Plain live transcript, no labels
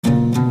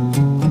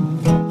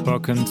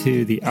welcome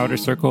to The Outer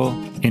Circle,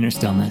 Inner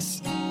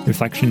Stillness.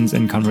 Reflections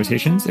and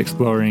conversations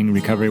exploring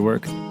recovery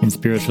work and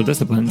spiritual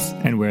disciplines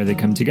and where they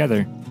come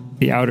together.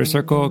 The outer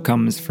circle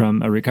comes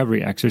from a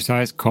recovery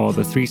exercise called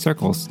the 3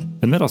 circles.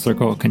 The middle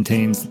circle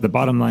contains the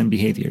bottom line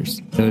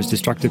behaviors, those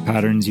destructive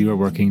patterns you are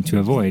working to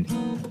avoid.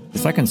 The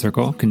second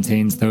circle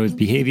contains those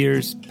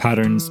behaviors,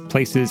 patterns,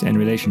 places, and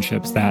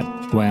relationships that,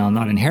 while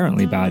not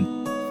inherently bad,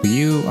 for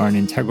you are an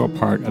integral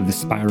part of the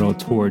spiral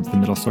towards the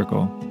middle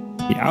circle.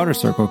 The outer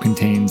circle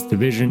contains the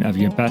vision of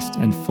your best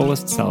and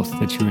fullest self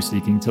that you are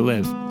seeking to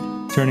live.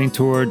 Turning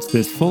towards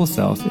this full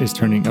self is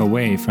turning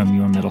away from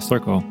your middle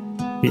circle.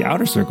 The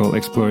outer circle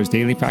explores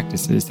daily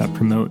practices that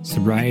promote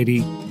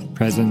sobriety,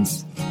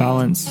 presence,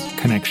 balance,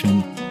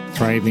 connection,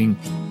 thriving,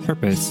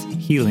 purpose,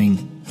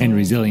 healing, and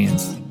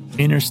resilience.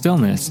 Inner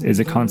stillness is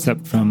a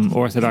concept from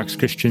Orthodox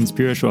Christian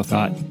spiritual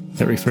thought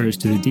that refers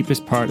to the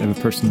deepest part of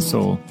a person's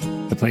soul,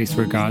 the place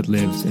where God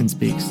lives and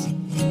speaks.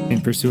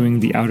 In pursuing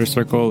the outer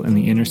circle and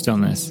the inner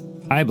stillness,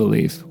 I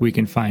believe we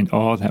can find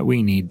all that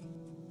we need.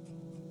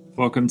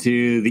 Welcome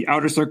to The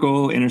Outer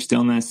Circle, Inner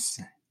Stillness,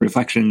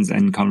 reflections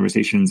and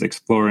conversations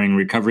exploring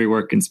recovery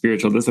work and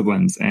spiritual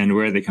disciplines and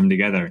where they come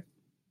together.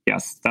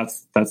 Yes,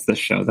 that's this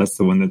show. That's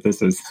the one that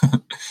this is.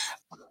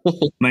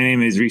 My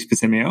name is Reese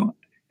Pasimio,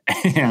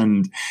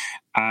 and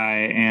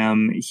I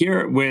am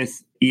here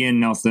with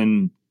Ian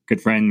Nelson,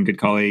 good friend, good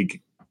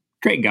colleague,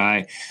 great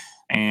guy.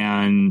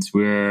 And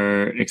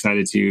we're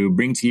excited to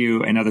bring to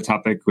you another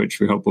topic,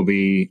 which we hope will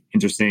be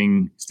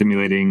interesting,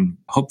 stimulating,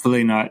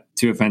 hopefully not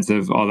too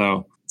offensive,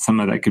 although some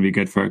of that could be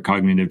good for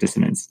cognitive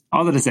dissonance.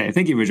 All that to say,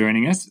 thank you for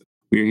joining us.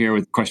 We're here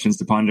with questions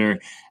to ponder.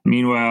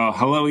 Meanwhile,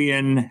 hello,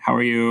 Ian. How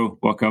are you?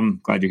 Welcome.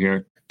 Glad you're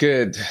here.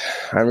 Good.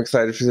 I'm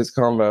excited for this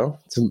convo.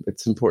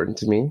 It's important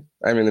to me.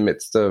 I'm in the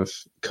midst of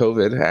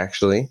COVID,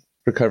 actually,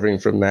 recovering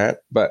from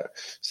that, but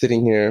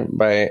sitting here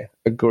by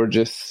a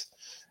gorgeous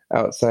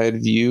outside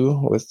view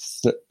with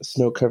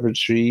snow-covered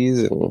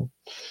trees and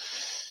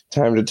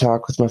time to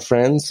talk with my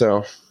friends.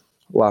 So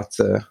lots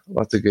of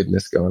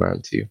goodness going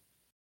on too.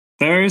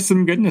 There is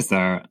some goodness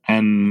there.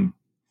 And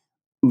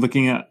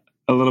looking at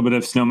a little bit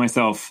of snow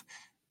myself,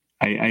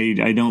 I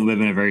don't live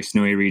in a very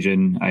snowy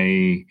region.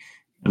 I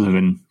live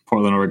in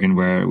Portland, Oregon,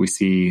 where we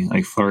see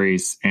like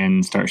flurries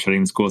and start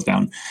shutting the schools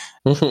down.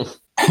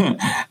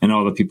 And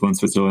all the people in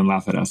Switzerland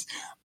laugh at us.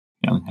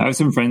 Yeah, I have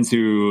some friends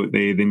who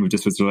they moved to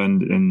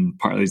Switzerland, and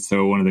partly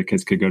so one of their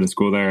kids could go to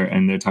school there,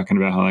 and they're talking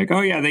about how like,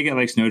 oh yeah, they get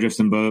like snowdrifts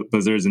and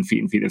blizzards and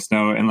feet of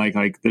snow, and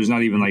like there's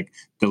not even like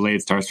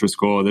delayed starts for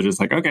school. They're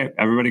just like, okay,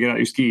 everybody get out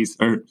your skis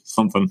or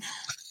something.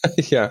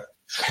 Yeah,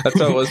 that's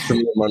how it was for me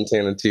in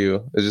Montana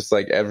too. It's just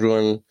like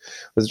everyone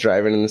was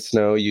driving in the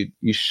snow. You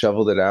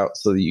shoveled it out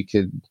so that you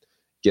could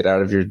get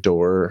out of your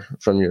door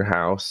from your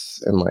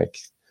house, and like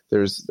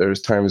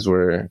there's times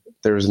where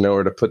there was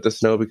nowhere to put the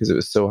snow because it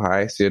was so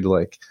high, so you had to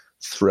like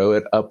throw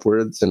it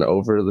upwards and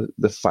over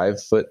the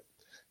 5-foot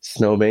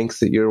snowbanks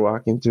that you're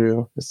walking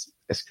through.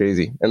 It's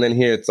crazy. And then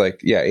here it's like,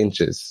 yeah,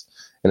 inches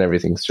and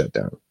everything's shut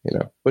down,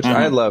 which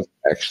I love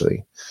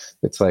actually.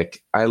 It's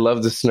like, I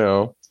love the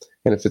snow.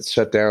 And if it's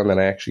shut down, then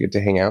I actually get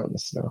to hang out in the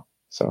snow.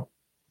 So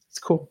it's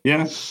cool.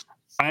 Yeah.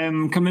 I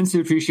am coming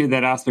to appreciate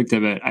that aspect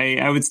of it.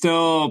 I would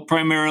still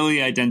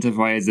primarily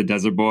identify as a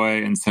desert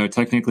boy, and so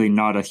technically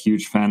not a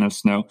huge fan of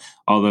snow,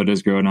 although it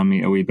is growing on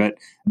me a wee bit.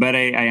 But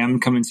I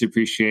am coming to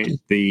appreciate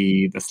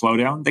the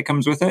slowdown that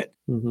comes with it.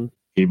 Mm-hmm.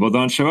 People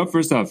don't show up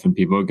for stuff, and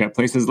people get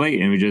places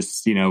late, and we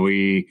just,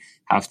 we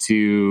have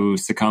to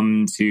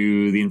succumb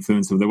to the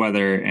influence of the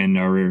weather and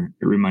are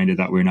reminded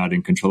that we're not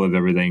in control of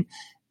everything.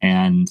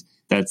 And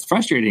that's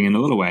frustrating in a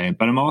little way,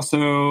 but I'm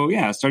also,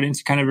 starting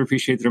to kind of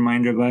appreciate the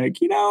reminder of like,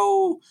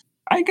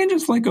 I can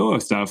just let go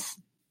of stuff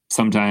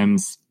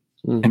sometimes.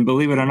 And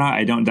believe it or not,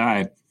 I don't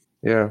die.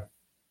 Yeah.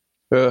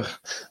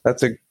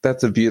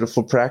 That's a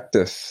beautiful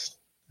practice.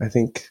 I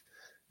think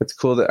it's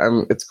cool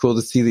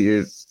to see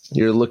that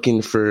you're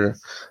looking for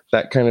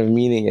that kind of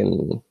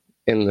meaning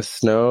in the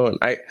snow.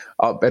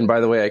 And by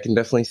the way, I can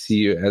definitely see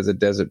you as a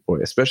desert boy,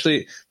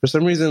 especially for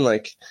some reason,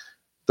 like,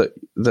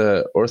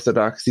 the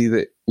orthodoxy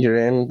that you're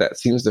in, that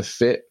seems to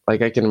fit.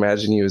 Like I can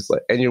imagine you as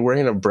like, and you're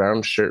wearing a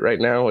brown shirt right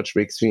now, which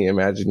makes me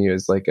imagine you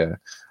as like a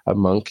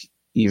monk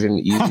even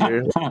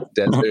easier.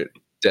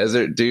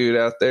 desert dude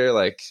out there,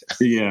 like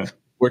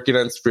working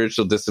on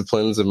spiritual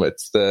disciplines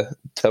amidst the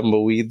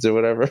tumbleweeds or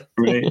whatever.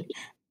 Right.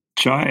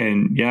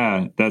 Trying.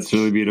 Yeah, that's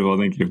really beautiful.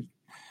 Thank you.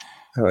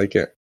 I like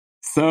it.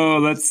 So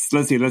let's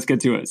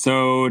get to it.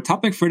 So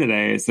topic for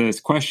today is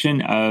this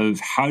question of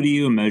how do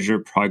you measure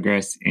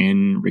progress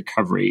in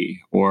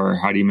recovery, or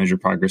how do you measure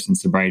progress in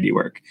sobriety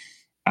work?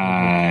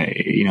 How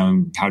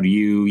do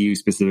you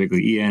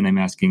specifically, Ian, I'm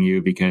asking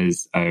you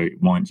because I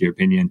want your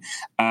opinion,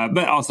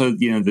 but also,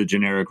 the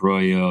generic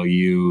royal,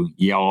 you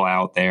all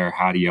out there,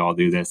 how do you all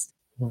do this?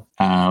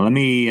 Let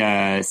me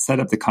set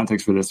up the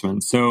context for this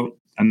one. So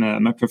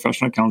I'm a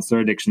professional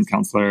counselor, addictions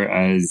counselor,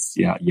 as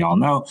y'all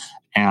know,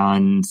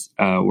 and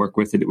work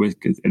with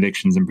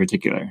addictions in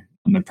particular.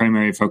 And my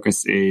primary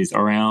focus is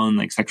around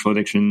like sexual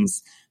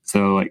addictions.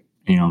 So like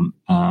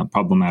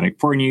problematic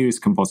porn use,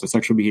 compulsive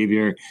sexual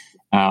behavior.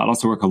 I'll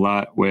also work a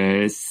lot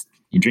with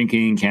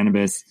drinking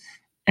cannabis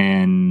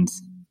and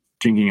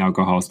drinking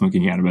alcohol,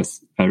 smoking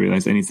cannabis. I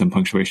realize I need some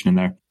punctuation in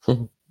there.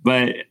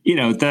 But,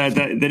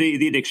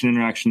 the addiction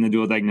interaction, the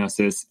dual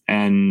diagnosis.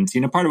 And,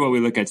 part of what we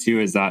look at too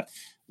is that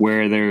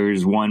where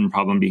there's one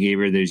problem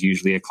behavior, there's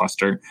usually a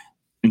cluster.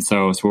 And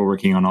so we're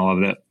working on all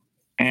of it.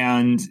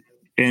 And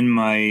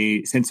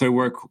since I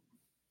work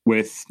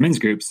with men's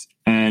groups,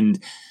 and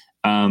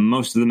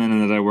most of the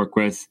men that I work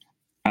with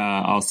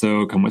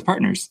also come with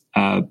partners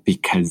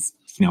because,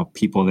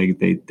 people, they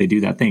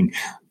do that thing.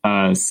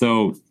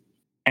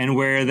 And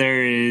where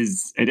there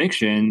is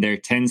addiction, there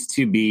tends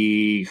to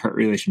be hurt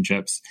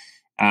relationships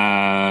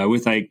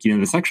with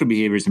the sexual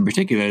behaviors in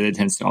particular. There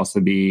tends to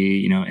also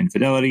be,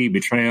 infidelity,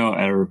 betrayal,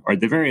 or at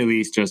the very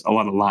least, just a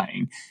lot of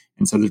lying.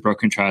 And so there's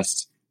broken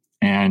trust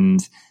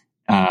and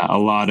a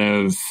lot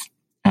of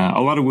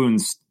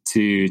wounds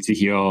to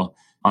heal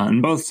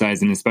on both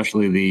sides, and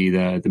especially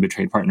the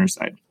betrayed partner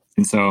side.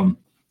 And so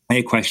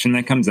a question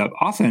that comes up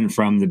often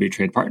from the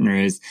betrayed partner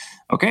is,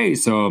 okay,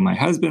 so my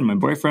husband, my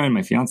boyfriend,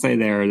 my fiance,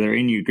 they're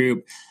in your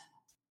group.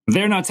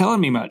 They're not telling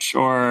me much,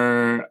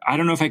 or I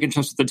don't know if I can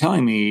trust what they're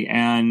telling me.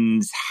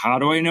 And how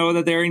do I know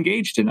that they're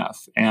engaged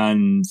enough?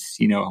 And,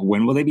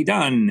 when will they be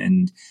done?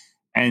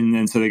 And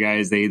then so the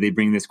guys, they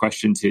bring this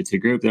question to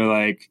group. They're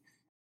like,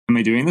 am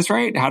I doing this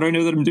right? How do I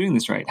know that I'm doing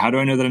this right? How do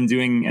I know that I'm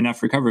doing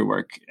enough recovery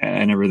work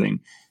and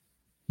everything?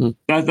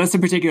 That's a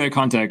particular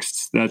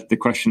context that the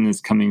question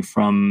is coming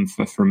from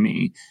for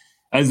me,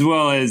 as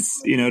well as,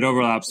 it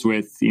overlaps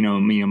with,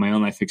 my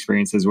own life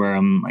experiences where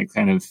I'm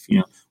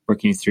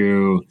working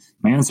through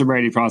my own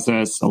sobriety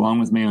process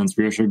along with my own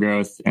spiritual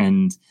growth.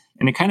 And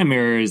it kind of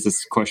mirrors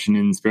this question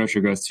in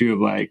spiritual growth too, of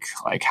like,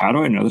 how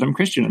do I know that I'm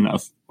Christian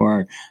enough?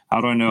 Or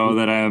how do I know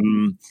that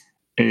I'm,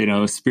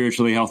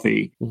 spiritually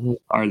healthy?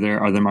 Are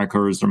there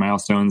markers or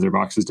milestones or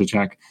boxes to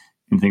check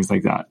and things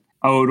like that?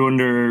 I would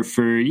wonder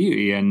for you,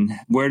 Ian,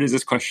 where does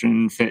this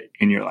question fit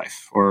in your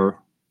life,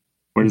 or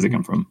where does it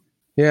come from?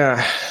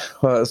 Yeah,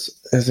 well,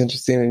 it's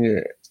interesting.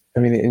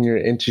 In your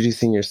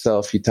introducing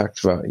yourself,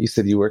 you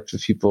said you worked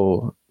with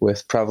people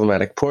with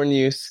problematic porn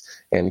use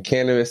and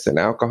cannabis and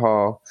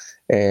alcohol.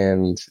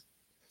 And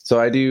so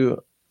I do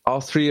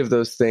all three of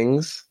those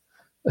things.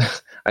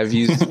 I've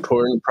used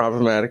porn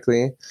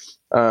problematically.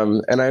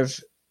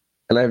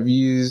 And I've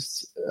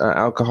used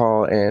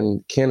alcohol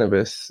and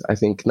cannabis, I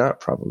think,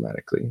 not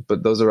problematically,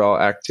 but those are all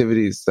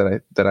activities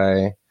that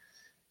I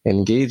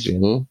engage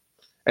in.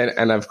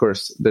 And of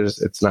course,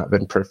 it's not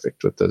been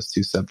perfect with those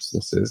two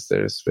substances.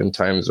 There's been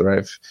times where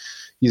I've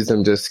used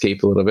them to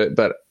escape a little bit,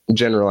 but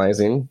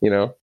generalizing,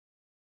 yeah,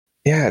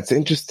 it's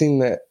interesting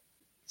that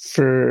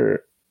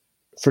for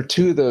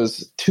two of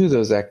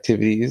those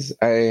activities,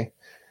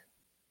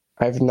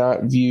 I've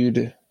not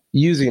viewed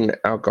using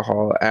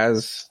alcohol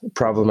as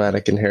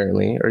problematic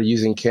inherently, or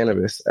using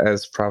cannabis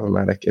as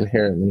problematic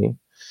inherently.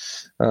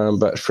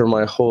 But for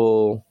my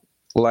whole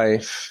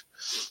life,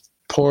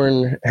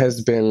 porn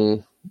has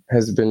been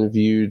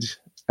viewed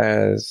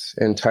as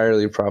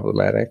entirely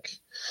problematic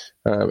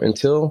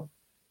until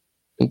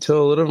a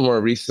little more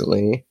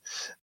recently,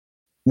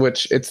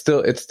 which it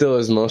still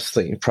is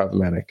mostly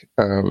problematic.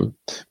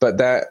 But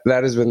that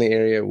has been the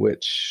area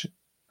which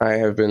I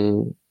have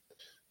been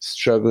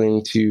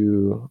struggling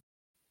to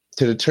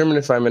determine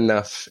if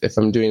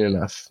I'm doing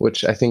enough,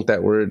 which I think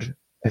that word,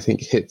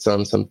 hits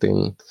on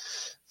something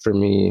for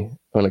me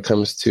when it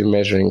comes to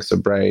measuring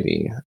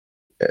sobriety,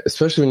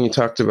 especially when you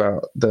talked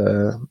about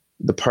the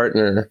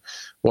partner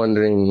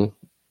wondering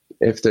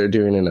if they're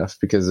doing enough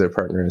because their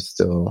partner is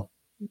still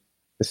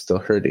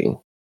hurting.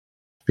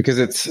 Because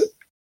it's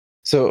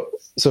so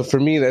for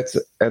me, that's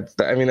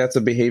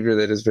a behavior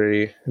that is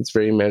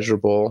very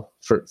measurable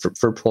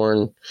for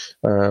porn.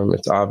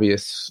 It's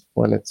obvious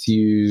when it's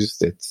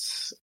used. It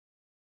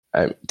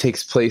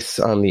takes place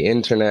on the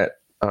internet,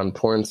 on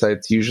porn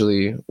sites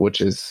usually,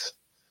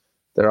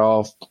 they're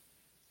all,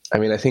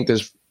 I think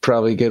there's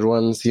probably good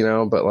ones,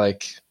 but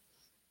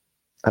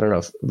I don't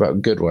know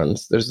about good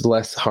ones. There's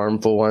less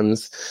harmful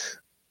ones,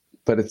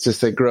 but it's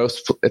just a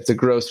gross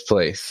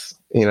place.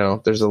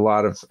 There's a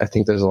lot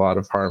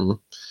of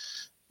harm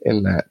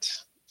in that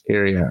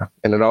area.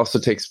 And it also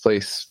takes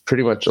place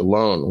pretty much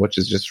alone, which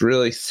is just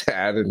really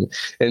sad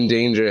and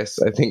dangerous,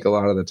 I think, a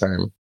lot of the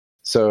time.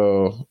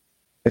 So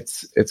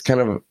it's kind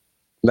of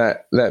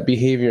that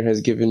behavior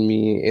has given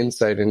me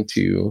insight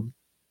into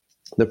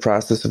the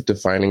process of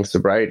defining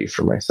sobriety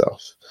for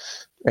myself.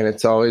 And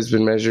it's always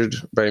been measured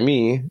by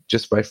me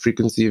just by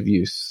frequency of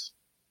use,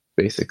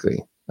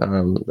 basically.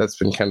 That's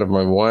been kind of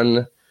my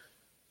one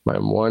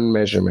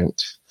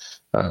measurement,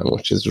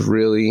 which is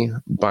really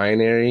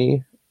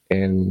binary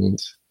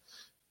and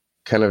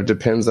kind of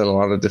depends on a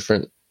lot of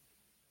different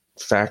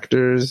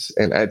factors,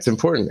 and it's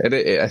important.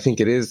 I think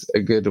it is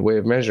a good way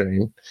of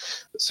measuring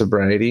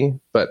sobriety,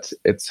 but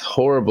it's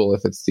horrible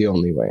if it's the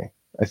only way.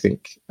 I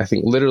think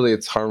literally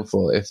it's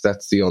harmful if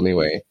that's the only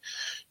way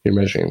you're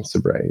measuring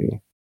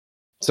sobriety.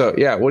 So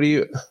yeah,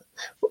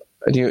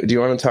 Do you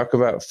want to talk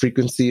about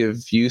frequency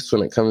of use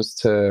when it comes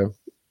to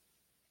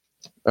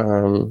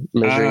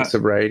measuring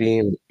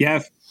sobriety?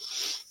 Yeah.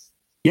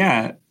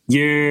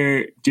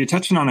 You're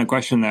touching on a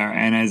question there.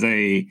 And as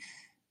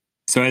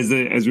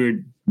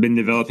we've been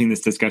developing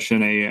this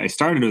discussion, I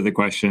started with the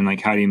question,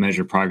 like, how do you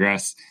measure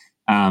progress?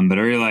 But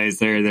I realized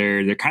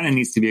there kind of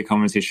needs to be a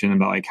conversation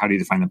about, like, how do you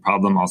define the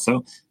problem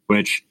also,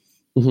 which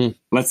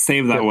let's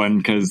save that one,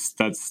 because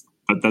that's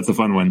a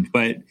fun one.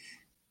 But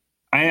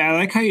I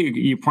like how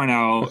you point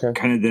out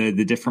kind of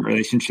the different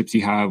relationships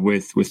you have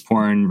with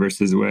porn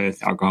versus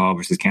with alcohol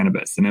versus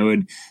cannabis. And I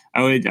would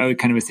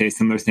kind of say a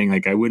similar thing.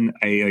 Like,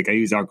 I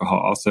use alcohol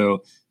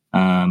also.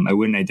 I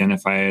wouldn't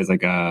identify as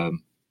like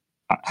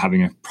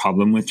having a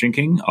problem with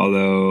drinking,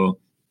 although,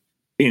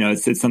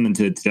 it's something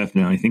to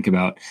definitely think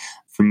about.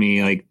 For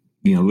me, like,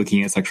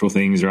 looking at sexual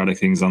things, erotic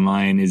things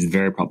online is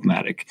very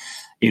problematic.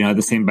 By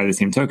the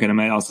same token, I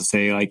might also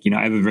say, like,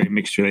 I have a very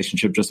mixed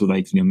relationship just with,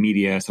 like,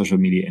 media, social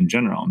media in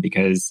general,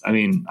 because I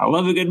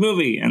love a good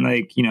movie, and,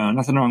 like,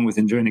 nothing wrong with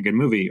enjoying a good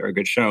movie or a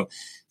good show.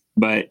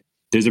 But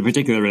there's a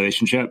particular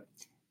relationship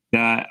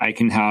that I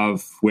can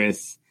have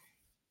with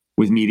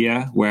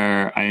media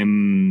where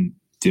I'm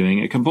doing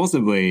it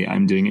compulsively.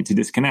 I'm doing it to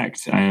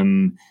disconnect.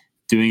 I'm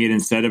doing it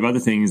instead of other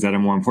things that are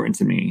more important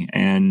to me.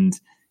 And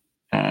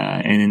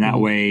in that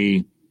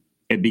way,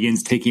 it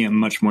begins taking up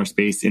much more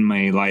space in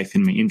my life,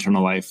 in my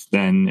internal life,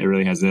 than it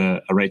really has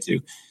a right to.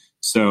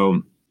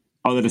 So,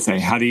 all that to say,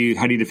 how do you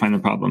define the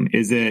problem?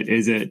 Is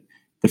it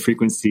the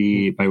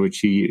frequency by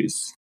which you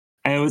use?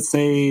 I would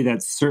say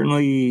that's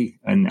certainly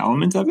an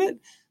element of it.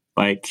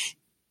 Like,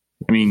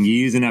 you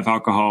use enough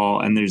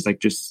alcohol, and there's, like,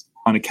 just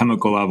on a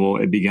chemical level,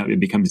 it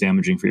becomes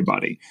damaging for your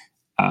body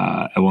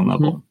at one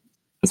level,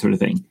 that sort of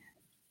thing.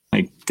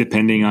 Like,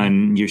 depending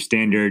on your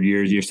standard,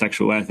 your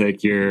sexual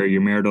ethic,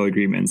 your marital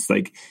agreements,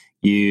 like,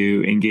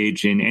 you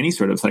engage in any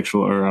sort of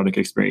sexual or erotic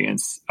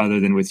experience other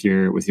than with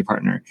your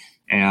partner,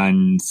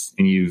 and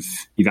you've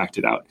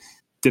acted out,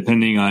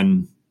 depending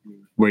on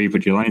where you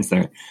put your lines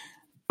there.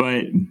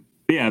 But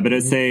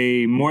I'd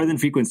say more than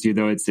frequency,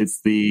 though,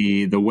 it's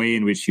the way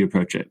in which you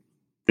approach it,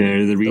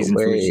 the reason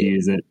for which you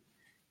use it.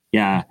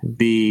 Yeah,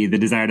 the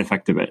desired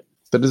effect of it.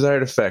 The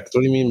desired effect.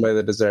 What do you mean by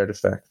the desired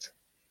effect?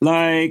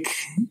 Like,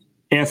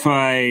 if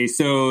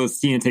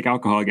take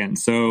alcohol again.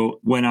 So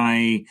when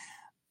I,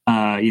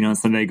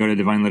 Sunday I go to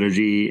Divine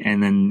Liturgy,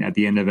 and then at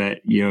the end of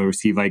it,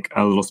 receive, like,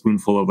 a little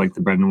spoonful of, like,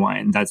 the bread and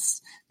wine.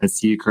 That's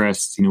the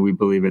Eucharist. We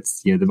believe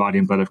it's, the body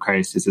and blood of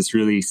Christ. It's this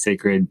really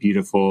sacred,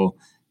 beautiful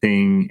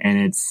thing. And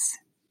it's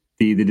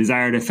the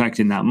desired effect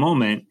in that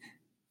moment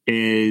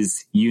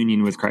is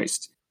union with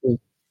Christ,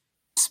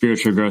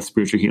 spiritual growth,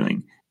 spiritual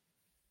healing.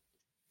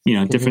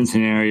 Different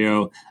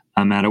scenario.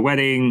 I'm at a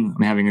wedding.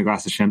 I'm having a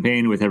glass of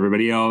champagne with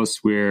everybody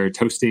else. We're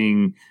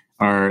toasting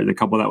the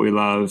couple that we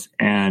love.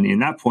 And in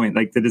that point,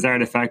 like, the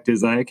desired effect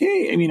is like,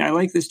 hey, I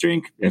like this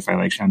drink if I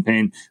like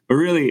champagne, but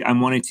really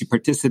I'm wanting to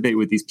participate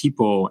with these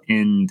people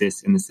in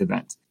this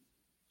event.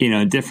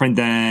 Different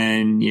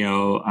than,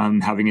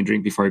 I'm having a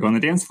drink before I go on the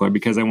dance floor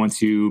because I want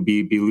to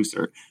be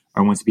looser,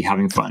 or I want to be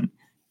having fun.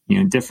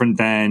 Different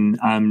than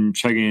I'm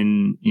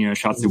chugging,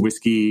 shots of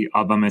whiskey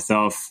all by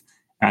myself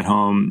at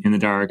home in the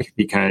dark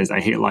because I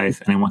hate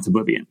life and I want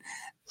oblivion.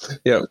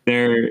 Yeah.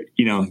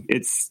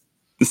 It's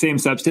the same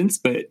substance,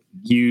 but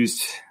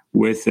used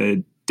with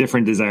a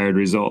different desired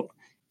result.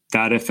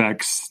 That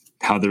affects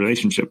how the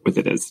relationship with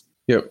it is.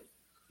 Yep.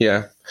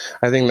 Yeah.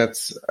 I think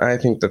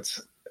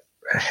that's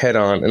head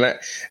on. And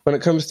when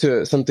it comes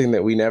to something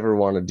that we never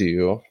want to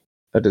do,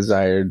 a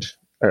desired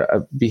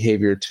a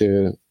behavior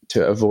to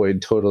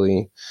avoid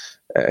totally,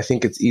 I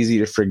think it's easy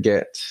to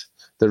forget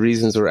the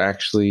reasons we're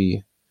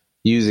actually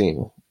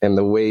using and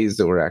the ways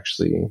that we're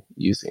actually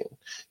using,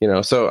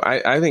 so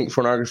I think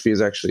pornography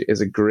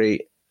is a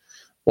great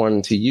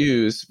one to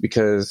use,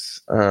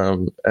 because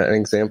an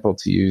example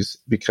to use,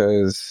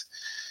 because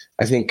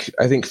I think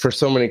for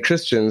so many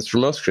Christians, for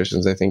most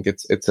Christians, I think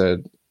it's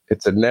a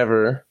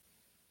never.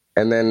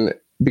 And then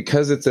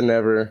because it's a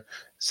never,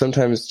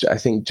 sometimes I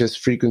think just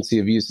frequency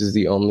of use is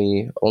the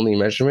only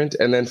measurement.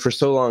 And then for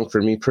so long,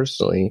 for me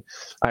personally,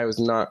 I was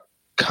not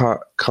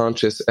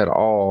conscious at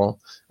all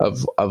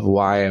of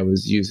why I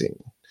was using.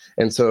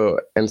 And so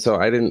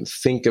I didn't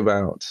think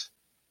about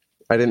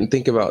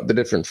the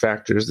different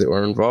factors that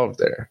were involved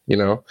there,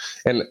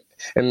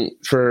 and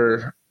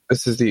for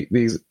this is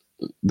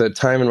the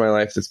time in my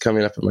life that's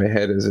coming up in my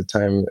head is a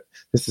time.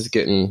 This is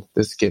getting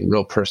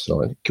real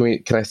personal. And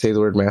can I say the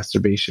word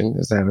masturbation?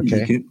 Is that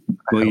okay?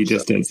 You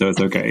just did, so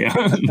it's okay. Yeah.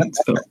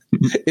 So.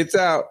 It's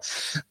out.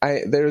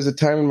 There was a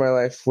time in my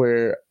life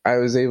where I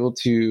was able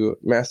to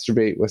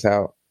masturbate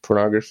without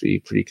pornography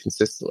pretty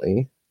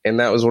consistently. And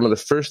that was one of the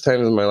first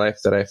times in my life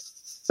that I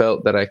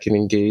felt that I can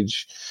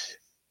engage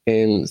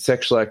in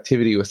sexual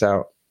activity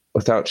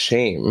without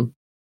shame.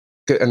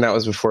 And that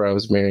was before I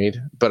was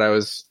married, but I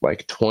was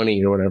like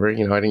 20 or whatever. I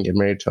didn't get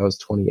married till I was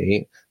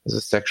 28. I was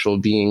a sexual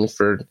being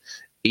for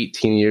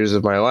 18 years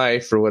of my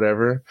life or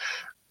whatever,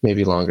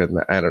 maybe longer than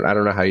that. I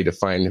don't know how you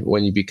define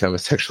when you become a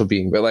sexual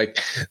being, but like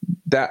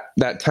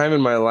that time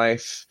in my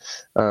life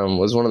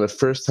was one of the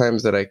first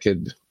times that I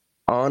could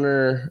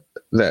honor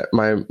that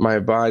my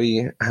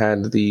body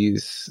had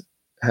these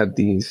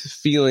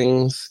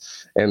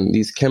feelings and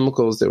these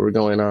chemicals that were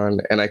going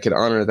on, and I could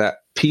honor that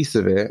piece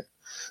of it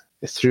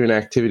through an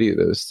activity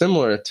that was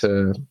similar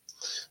to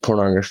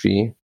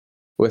pornography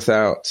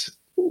without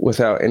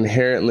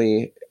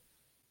inherently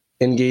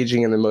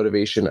engaging in the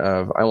motivation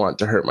of I want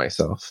to hurt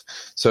myself.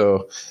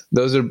 So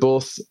those are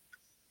both,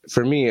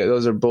 for me,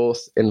 those are both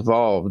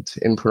involved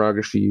in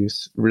pornography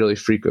use really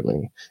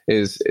frequently,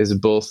 is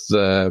both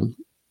the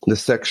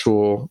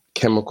sexual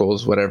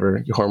chemicals,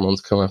 whatever your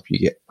hormones come up, you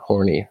get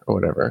horny or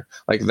whatever.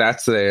 Like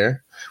that's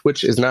there,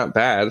 which is not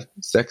bad.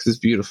 Sex is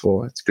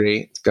beautiful. It's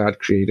great. It's God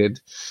created.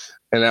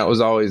 And that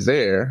was always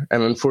there.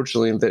 And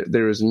unfortunately,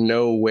 there was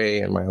no way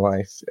in my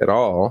life at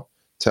all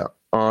to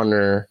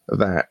honor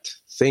that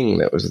thing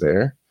that was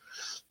there,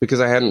 because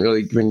I hadn't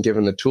really been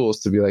given the tools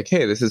to be like,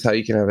 hey, this is how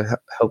you can have a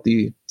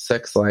healthy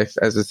sex life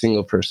as a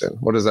single person.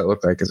 What does that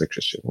look like as a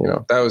Christian?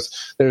 There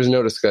was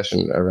no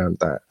discussion around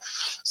that.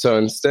 So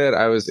instead,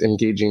 I was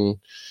engaging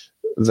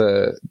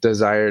the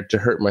desire to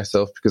hurt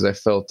myself because I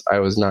felt I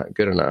was not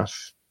good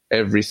enough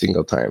every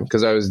single time,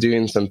 because I was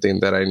doing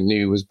something that I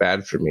knew was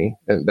bad for me.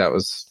 And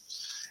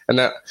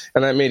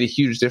that made a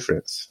huge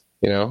difference,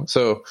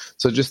 So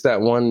just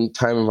that one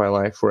time in my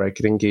life where I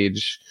could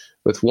engage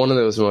with one of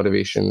those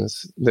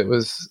motivations that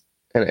was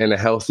in a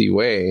healthy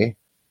way,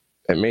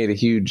 it made a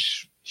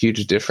huge,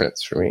 huge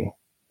difference for me,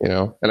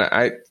 And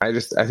I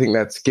think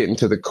that's getting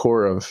to the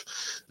core of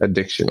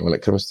addiction when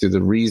it comes to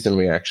the reason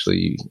we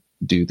actually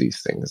do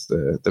these things,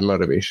 the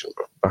motivation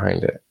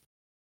behind it.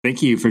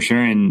 Thank you for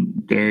sharing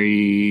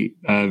very,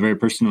 very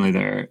personally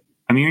there.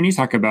 I mean, when you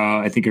talk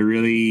about, I think, a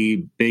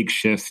really big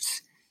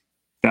shift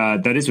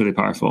that is really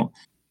powerful.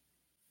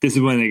 This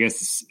is one, I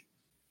guess,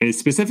 is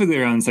specifically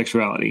around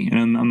sexuality.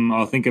 And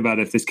I'll think about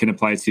if this can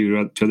apply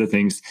to other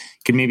things.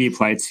 It can maybe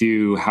apply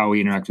to how we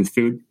interact with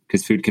food,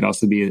 because food could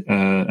also be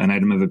an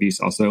item of abuse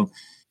also.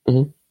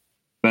 Mm-hmm.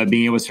 But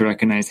being able to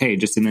recognize, hey,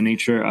 just in the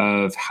nature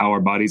of how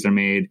our bodies are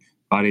made,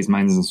 bodies,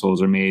 minds, and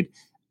souls are made,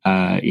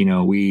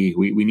 we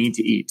need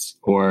to eat,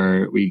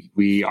 or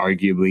we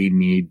arguably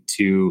need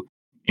to,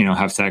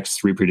 have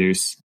sex,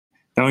 reproduce.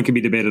 That one could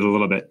be debated a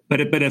little bit,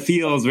 but it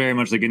feels very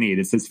much like a need.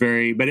 It's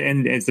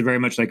very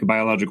much like a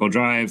biological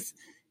drive.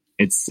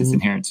 It's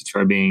inherent to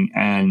our being.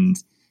 And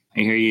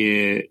I hear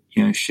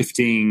you,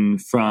 shifting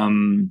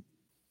from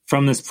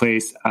this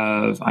place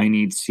of I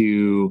need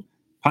to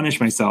punish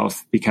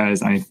myself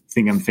because I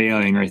think I'm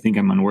failing or I think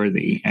I'm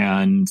unworthy.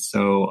 And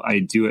so I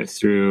do it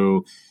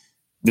through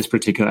this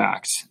particular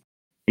act.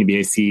 Maybe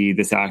I see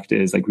this act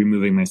as like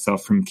removing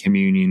myself from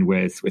communion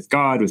with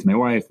God, with my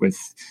wife, with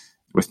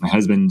my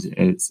husband.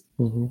 It's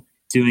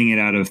doing it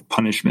out of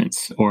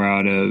punishment or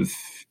out of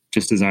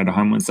just desire to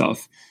harm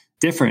oneself.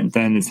 Different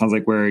than it sounds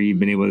like where you've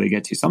been able to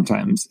get to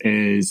sometimes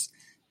is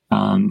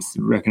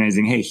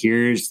recognizing, hey,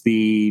 here's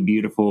the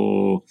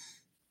beautiful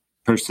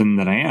person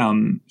that I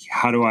am.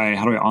 How do I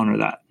honor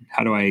that?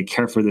 How do I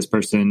care for this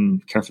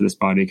person, care for this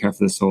body, care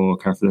for the soul,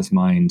 care for this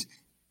mind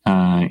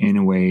in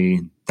a way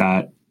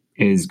that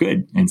is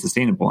good and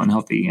sustainable and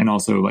healthy, and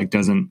also like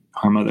doesn't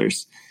harm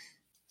others?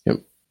 Yep.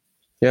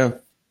 Yeah.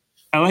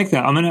 I like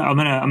that. I'm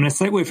gonna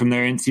segue from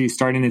there into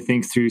starting to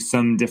think through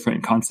some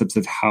different concepts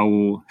of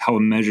how a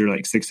measure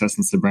like success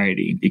and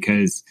sobriety,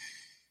 because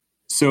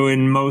so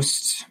in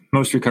most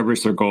recovery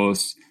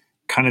circles,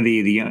 kind of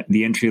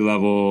the entry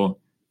level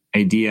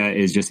idea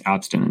is just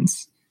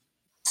abstinence.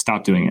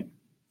 Stop doing it.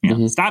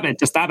 Stop it.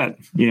 Just stop it.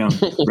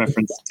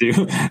 Reference to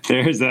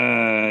there's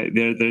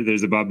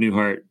a Bob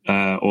Newhart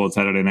old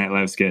Saturday Night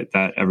Live skit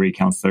that every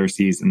counselor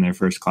sees in their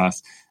first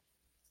class.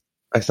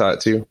 I saw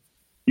it too.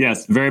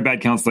 Yes, very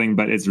bad counseling,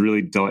 but it's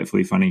really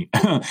delightfully funny.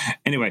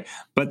 Anyway,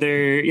 but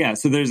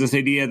so there's this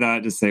idea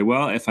that to say,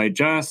 well, if I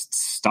just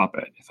stop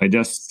it, if I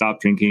just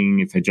stop drinking,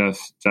 if I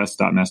just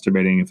stop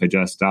masturbating, if I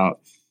just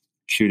stop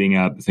shooting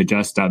up, if I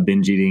just stop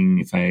binge eating,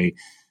 if I,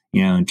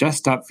 just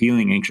stop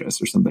feeling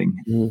anxious or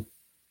something,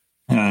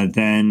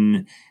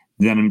 then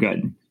I'm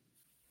good.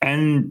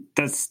 And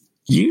that's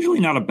usually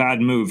not a bad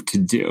move to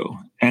do.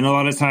 And a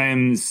lot of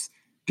times,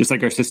 just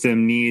like our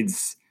system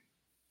needs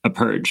a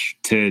purge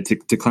to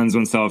cleanse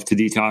oneself, to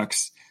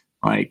detox,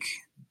 like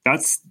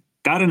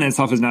that in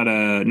itself is not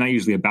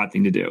usually a bad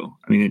thing to do.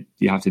 I mean,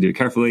 you have to do it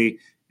carefully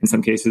in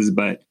some cases,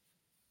 but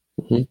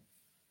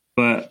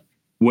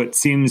what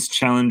seems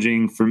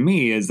challenging for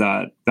me is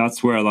that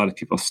that's where a lot of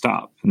people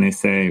stop and they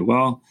say,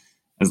 well,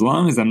 as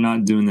long as I'm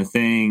not doing the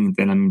thing,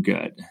 then I'm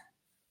good.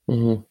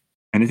 And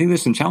I think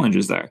there's some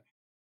challenges there.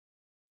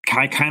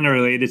 I kind of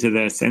related to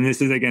this, and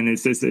this is, again,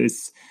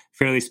 it's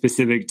fairly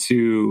specific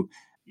to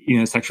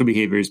sexual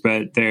behaviors,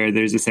 but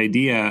there's this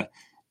idea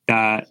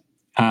that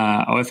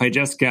if I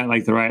just get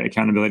like the right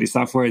accountability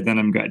software, then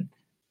I'm good.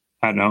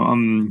 I don't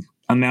know.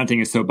 I'm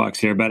mounting a soapbox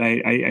here, but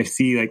I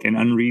see like an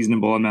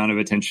unreasonable amount of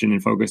attention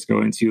and focus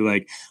go into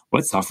like,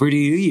 what software do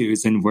you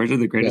use and where are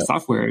the greatest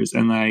softwares?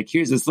 And like,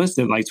 here's this list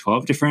of like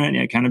 12 different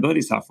accountability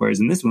softwares.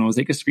 And this one will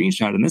take a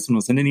screenshot and this one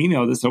will send an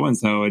email to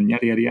so-and-so and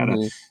yada,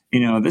 yada,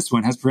 yada. This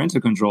one has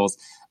parental controls.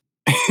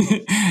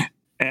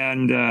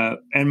 And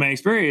my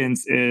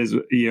experience is,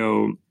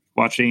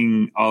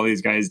 watching all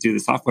these guys do the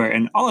software,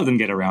 and all of them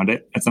get around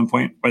it at some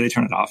point, or they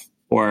turn it off,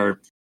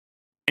 or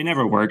it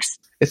never works.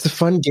 It's a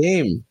fun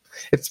game.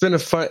 It's been a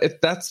fun.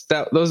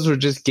 Those were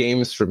just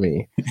games for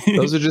me.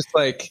 Those are just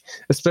like,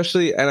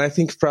 especially, and I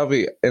think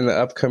probably in the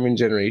upcoming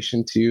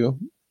generation too.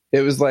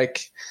 It was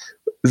like,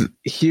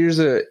 here's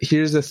a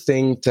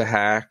thing to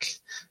hack.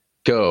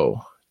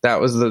 Go. That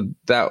was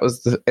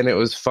the, and it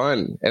was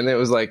fun, and it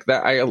was like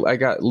that. I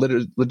got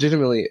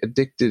legitimately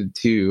addicted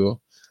to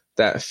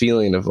that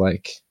feeling of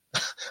like,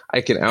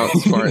 I can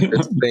outsmart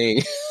this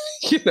thing,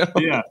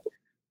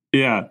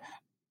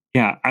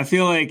 Yeah. I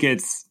feel like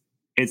it's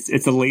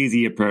a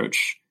lazy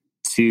approach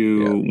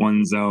to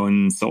one's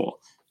own soul.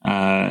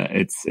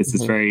 It's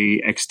this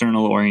very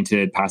external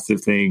oriented,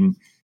 passive thing.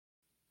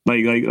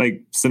 Like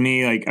to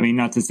me, like, I mean,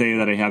 not to say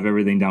that I have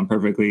everything down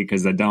perfectly,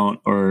 because I don't,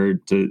 or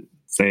to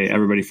say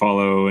everybody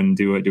follow and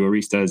do what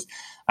Reese does.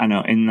 I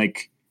know. And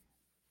like,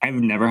 I've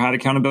never had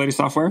accountability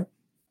software.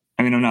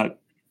 I mean, I'm not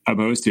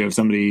opposed to if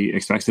somebody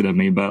expects it of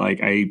me, but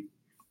like, I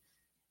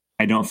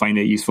don't find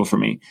it useful for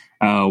me.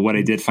 What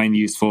I did find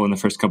useful in the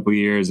first couple of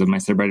years of my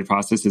sobriety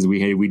process is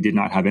we did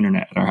not have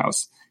internet at our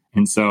house.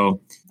 And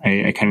so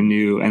I kind of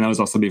knew, and that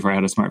was also before I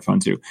had a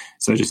smartphone too.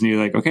 So I just knew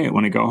like, okay,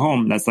 when I go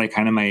home, that's like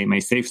kind of my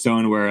safe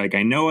zone where like,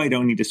 I know I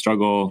don't need to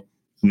struggle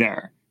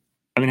there.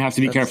 I'm going to have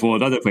to be careful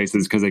at other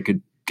places because I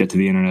could get to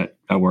the internet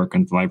at work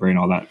and the library and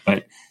all that.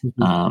 But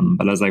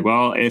I was like,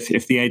 well,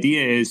 if the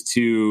idea is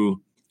to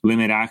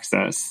limit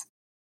access,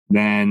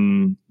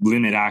 then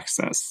limit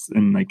access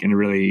in a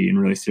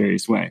really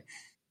serious way,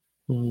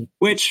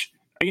 which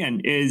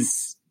again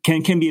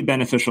can be a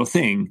beneficial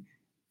thing.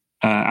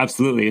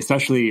 Absolutely,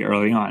 especially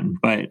early on.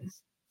 But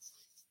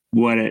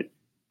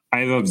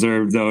I've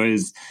observed though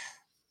is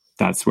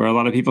that's where a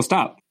lot of people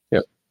stop.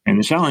 Yep. And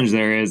the challenge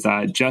there is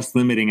just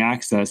limiting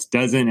access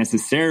doesn't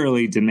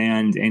necessarily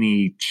demand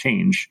any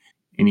change,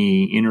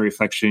 any inner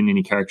reflection,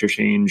 any character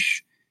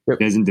change. Yep.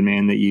 It doesn't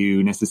demand that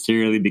you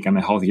necessarily become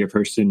a healthier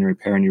person or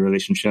repair any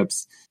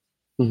relationships.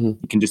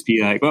 It can just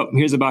be like, well,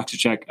 here's a box to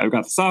check. I've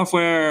got the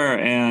software,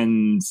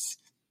 and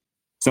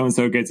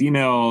so-and-so gets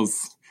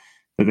emails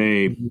that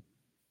they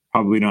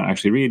probably don't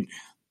actually read.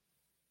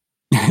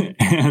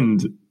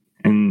 and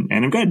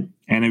I'm good.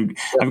 And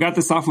I've got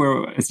the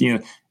software,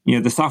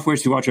 the software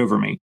to watch over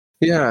me.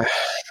 Yeah.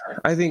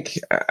 I think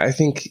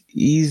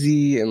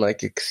easy and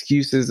like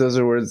excuses, those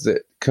are words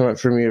that come up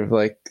for me of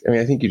like, I mean,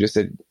 I think you just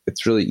said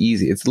it's really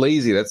easy. It's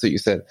lazy. That's what you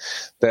said.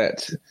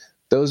 That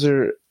those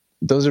are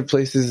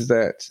places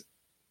that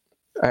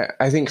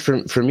I think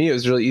for me, it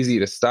was really easy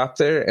to stop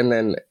there. And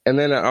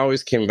then I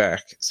always came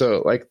back.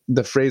 So like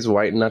the phrase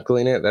white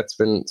knuckling it, that's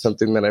been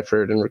something that I've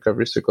heard in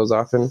recovery circles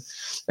often.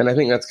 And I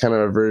think that's kind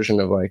of a version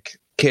of like,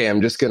 okay,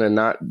 I'm just going to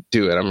not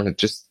do it. I'm going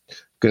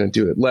to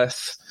do it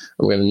less.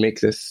 I'm going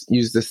to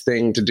use this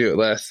thing to do it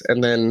less.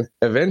 And then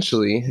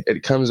eventually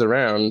it comes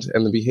around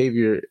and the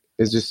behavior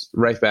is just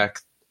right back.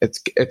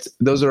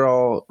 Those are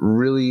all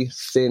really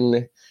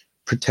thin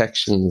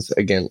protections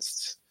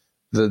against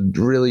the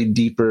really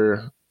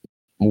deeper,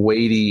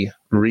 weighty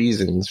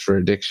reasons for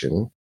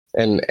addiction.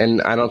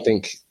 And I don't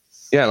think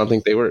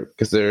they work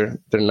because they're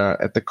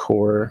not at the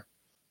core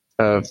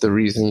of the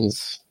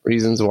reasons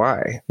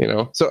why,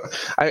 So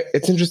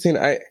it's interesting.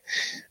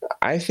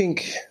 I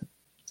think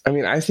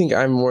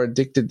I'm more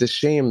addicted to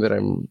shame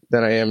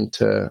than I am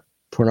to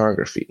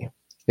pornography.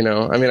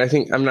 I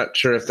mean, I'm not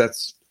sure if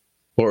that's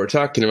what we're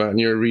talking about, and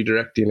you're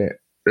redirecting it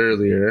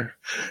earlier,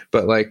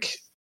 but like,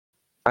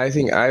 I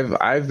think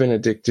I've been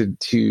addicted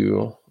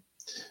to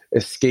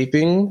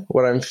escaping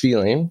what I'm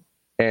feeling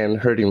and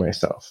hurting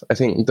myself. I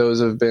think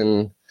those have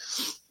been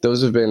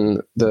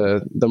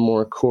the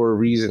more core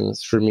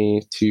reasons for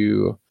me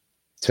to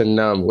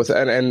numb with,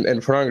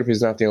 and pornography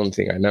is not the only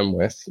thing I numb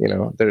with.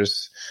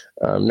 There's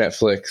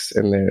Netflix,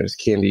 and there's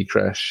Candy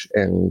Crush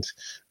and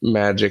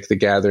Magic the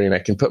Gathering. I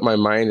can put my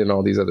mind in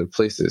all these other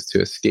places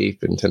to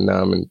escape and to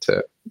numb and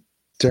to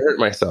hurt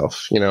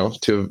myself,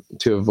 to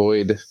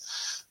avoid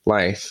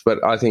life.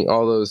 But I think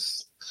all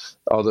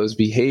those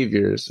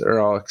behaviors are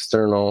all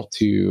external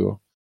to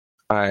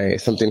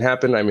something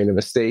happened. I made a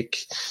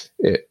mistake.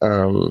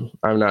 I'm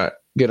not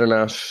good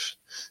enough.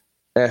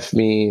 F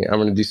me. I'm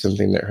going to do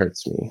something that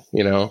hurts me.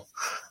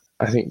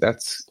 I think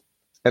that's,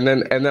 and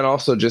then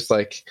also just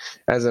like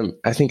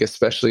I think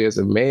especially as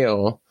a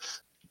male,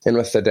 and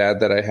with the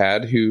dad that I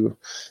had who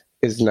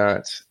is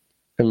not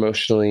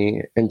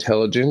emotionally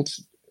intelligent,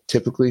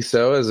 typically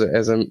so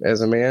as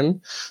a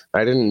man,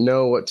 I didn't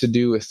know what to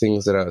do with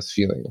things that I was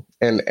feeling.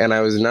 And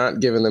I was not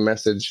given the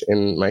message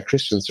in my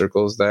Christian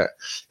circles that,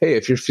 hey,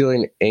 if you're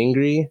feeling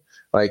angry,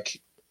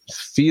 like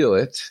feel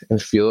it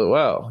and feel it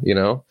well.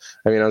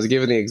 I mean, I was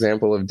given the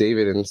example of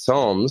David in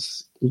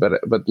Psalms,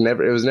 but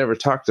never, it was never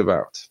talked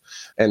about.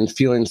 And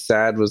feeling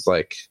sad was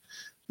like,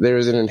 there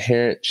was an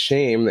inherent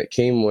shame that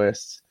came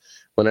with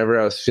whenever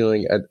I was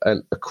feeling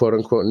a quote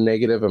unquote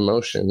negative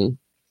emotion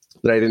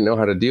that I didn't know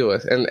how to deal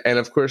with. And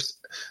of course,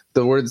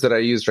 the words that I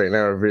use right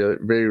now are very,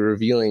 very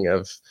revealing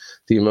of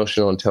the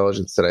emotional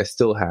intelligence that I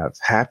still have.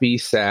 Happy,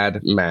 sad,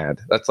 mad.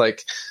 That's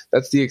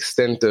the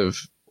extent of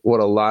what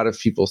a lot of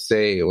people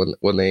say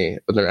when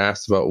they're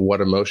asked about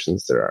what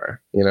emotions there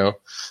are. You know,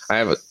 I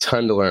have a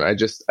ton to learn. I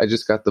just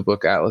got the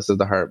book Atlas of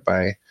the Heart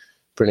by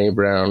Brene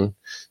Brown.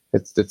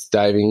 It's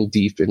diving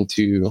deep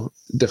into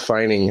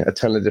defining a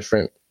ton of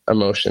different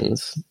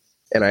emotions.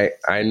 And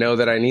I know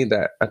that I need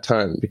that a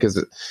ton,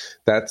 because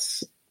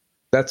that's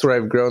where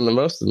I've grown the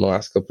most in the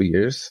last couple of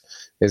years,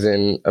 is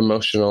in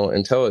emotional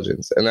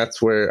intelligence. And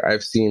that's where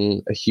I've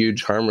seen a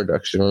huge harm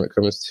reduction when it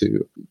comes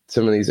to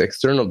some of these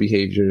external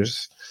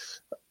behaviors,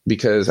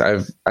 because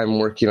I'm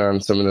working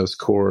on some of those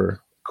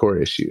core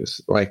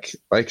issues like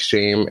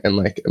shame and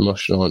like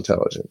emotional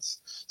intelligence.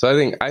 So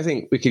I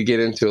think we could get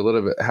into a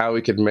little bit how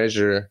we could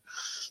measure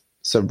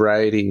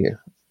sobriety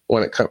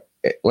when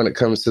it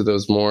comes to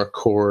those more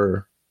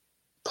core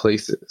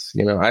places.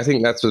 You know, I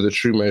think that's where the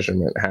true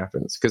measurement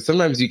happens, because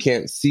sometimes you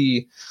can't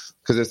see,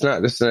 because it's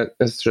not just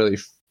necessarily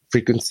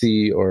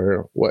frequency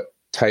or what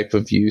type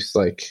of use.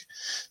 Like,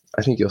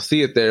 I think you'll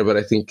see it there, but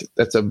I think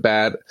that's a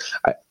bad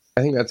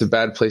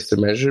place to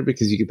measure,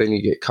 because then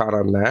you get caught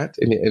on that,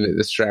 and it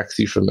distracts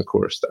you from the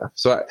core stuff.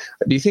 So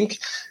do you think,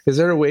 is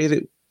there a way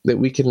that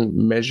we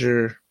can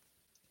measure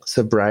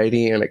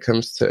sobriety when it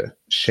comes to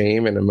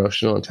shame and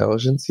emotional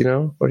intelligence? You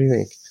know, what do you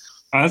think?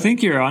 I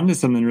think you're onto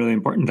something really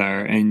important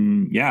there.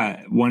 And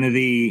yeah, one of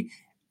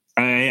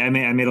I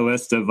made a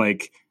list of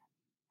like,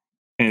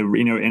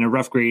 you know, in a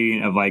rough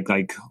grading of like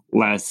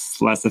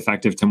less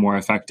effective to more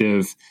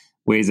effective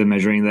ways of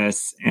measuring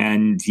this.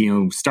 And, you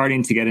know,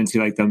 starting to get into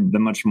like the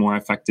much more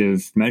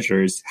effective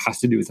measures has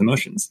to do with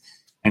emotions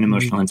and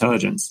emotional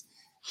intelligence.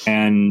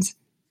 And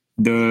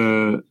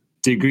the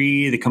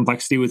degree, the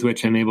complexity with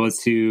which I'm able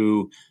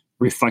to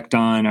reflect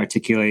on,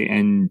 articulate,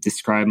 and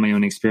describe my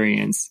own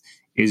experience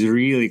is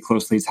really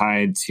closely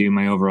tied to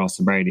my overall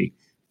sobriety.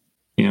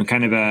 You know,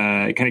 kind of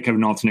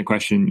an alternate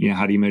question, you know,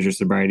 how do you measure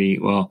sobriety?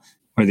 Well,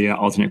 or the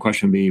alternate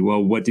question would be,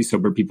 well, what do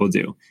sober people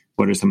do?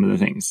 What are some of the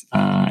things?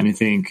 And I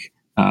think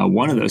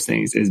one of those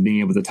things is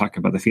being able to talk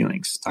about the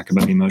feelings, talk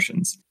about the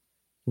emotions.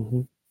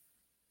 Mm-hmm.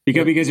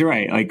 Because you're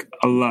right, like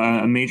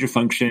a major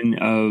function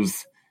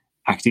of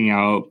acting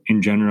out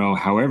in general,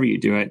 however you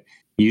do it,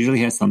 usually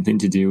has something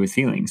to do with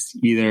feelings.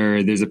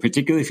 Either there's a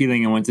particular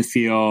feeling I want to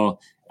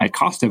feel at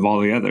cost of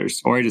all the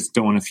others, or I just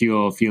don't want to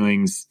feel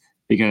feelings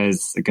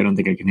because like I don't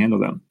think I can handle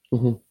them.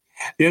 Mm-hmm.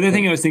 The other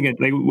thing I was thinking,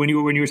 like when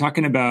you were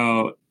talking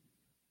about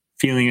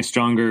feeling a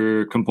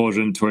stronger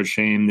compulsion towards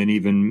shame than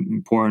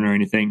even porn or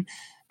anything,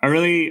 I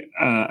really,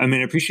 I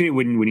appreciate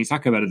when you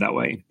talk about it that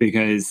way,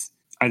 because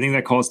I think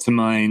that calls to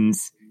mind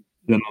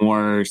the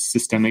more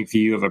systemic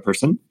view of a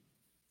person.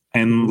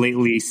 I'm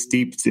lately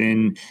steeped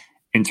in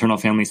internal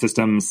family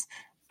systems.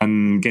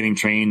 I'm getting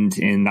trained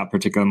in that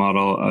particular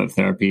model of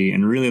therapy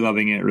and really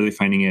loving it, really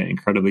finding it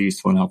incredibly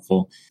useful and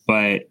helpful.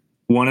 But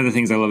one of the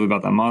things I love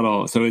about that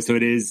model, so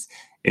it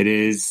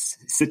is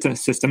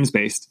systems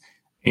based,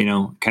 you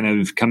know, kind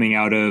of coming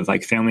out of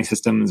like family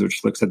systems,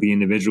 which looks at the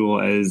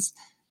individual as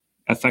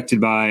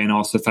affected by and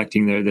also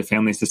affecting the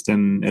family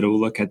system. It'll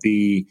look at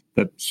the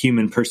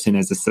human person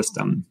as a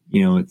system,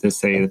 you know, to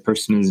say the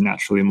person is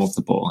naturally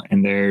multiple,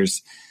 and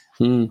there's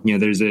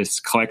there's this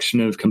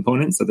collection of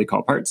components that they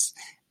call parts.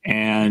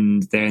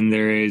 And then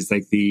there is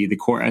like the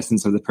core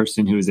essence of the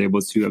person who is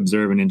able to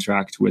observe and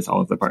interact with all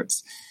of the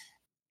parts.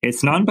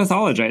 It's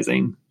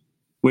non-pathologizing,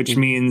 which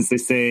means they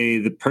say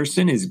the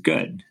person is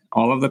good.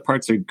 All of the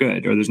parts are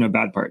good, or there's no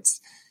bad parts.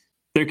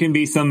 There can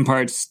be some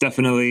parts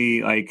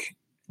definitely like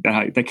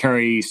that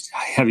carry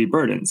heavy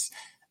burdens,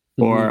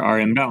 or are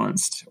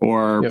imbalanced,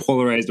 or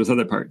polarized with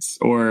other parts,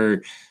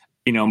 or,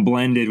 you know,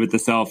 blended with the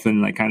self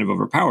and like kind of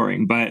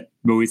overpowering. But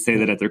we say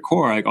that at their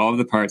core, like all of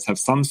the parts have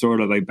some sort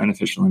of like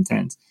beneficial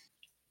intent,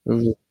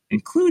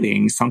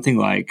 including something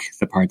like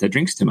the part that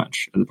drinks too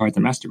much, or the part that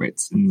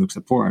masturbates and looks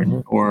at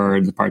porn,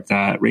 or the part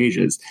that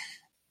rages.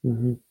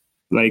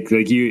 Like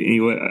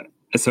you.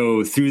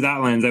 So through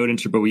that lens, I would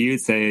interpret what you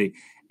would say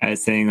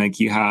as saying like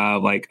you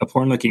have like a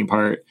porn looking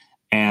part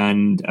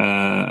and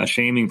a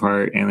shaming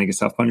part and like a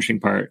self-punishing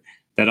part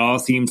that all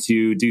seem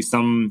to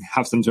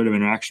have some sort of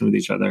interaction with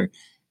each other.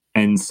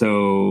 And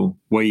so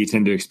what you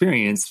tend to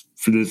experience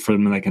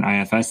from like an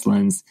IFS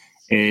lens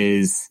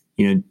is,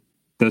 you know,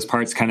 those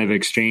parts kind of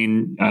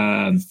exchange,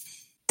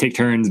 take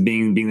turns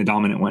being the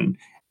dominant one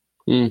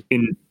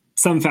in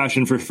some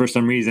fashion for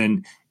some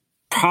reason,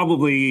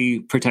 probably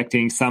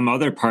protecting some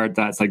other part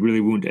that's like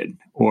really wounded,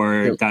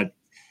 or that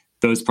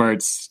those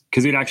parts,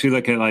 because we'd actually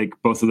look at like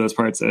both of those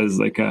parts as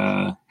like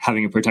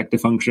having a protective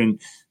function,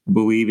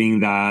 believing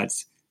that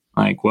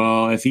like,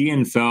 well, if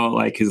Ian felt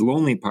like his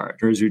lonely part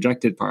or his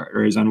rejected part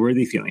or his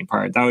unworthy feeling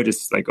part, that would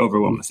just like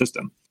overwhelm the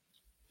system.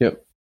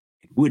 It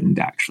wouldn't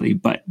actually,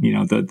 but you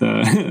know,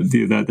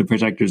 the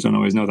protectors don't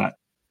always know that.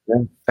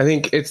 Yeah. I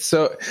think it's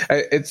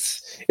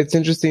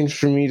interesting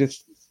for me to,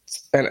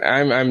 and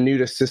I'm new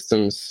to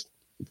systems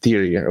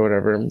theory or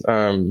whatever,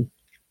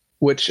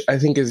 which I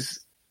think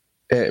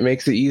it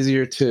makes it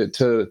easier to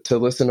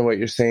listen to what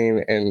you're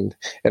saying and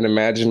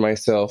imagine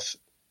myself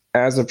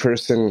as a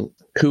person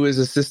who is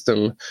a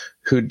system,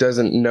 who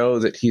doesn't know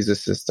that he's a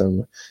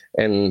system,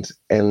 and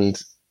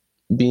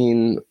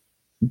being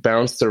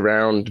bounced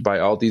around by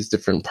all these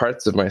different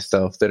parts of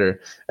myself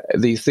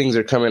these things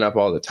are coming up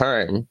all the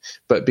time.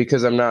 But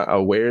because I'm not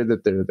aware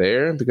that they're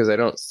there, because I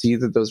don't see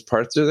that those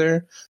parts are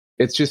there,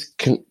 it's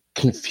just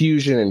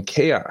confusion and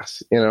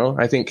chaos.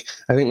 I think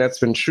that's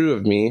been true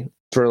of me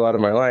for a lot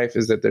of my life,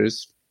 is that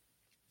there's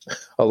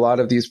a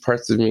lot of these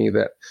parts of me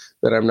that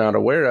I'm not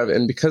aware of.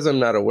 And because I'm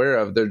not aware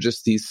of, they're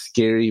just these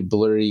scary,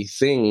 blurry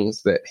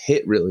things that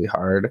hit really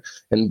hard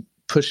and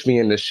push me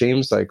into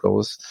shame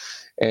cycles.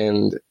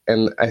 And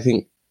I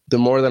think the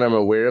more that I'm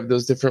aware of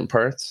those different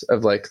parts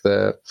of, like,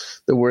 the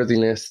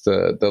worthiness,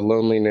 the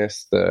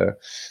loneliness, the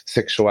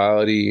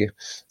sexuality,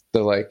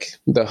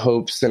 the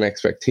hopes and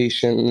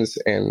expectations,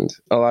 and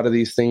a lot of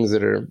these things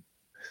that are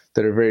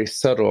very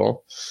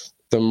subtle,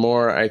 the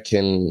more I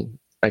can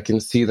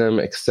see them,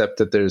 accept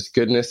that there's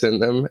goodness in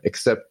them,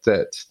 accept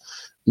that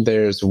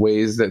there's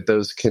ways that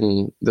those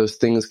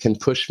things can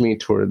push me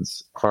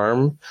towards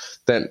harm,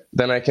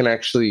 then I can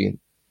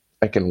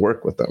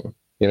work with them,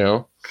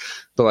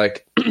 But,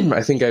 like,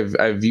 I think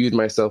I've viewed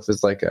myself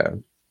as like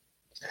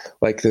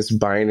this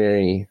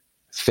binary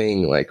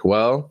thing. Like,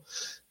 well,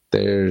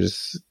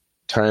 there's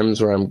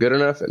times where I'm good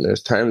enough and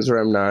there's times where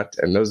I'm not.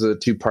 And those are the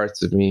two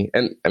parts of me.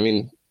 And I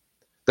mean,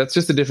 that's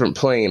just a different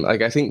plane.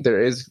 Like, I think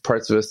there is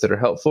parts of us that are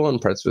helpful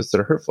and parts of us that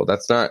are hurtful.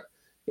 That's not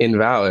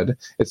invalid.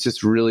 It's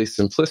just really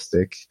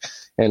simplistic.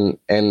 And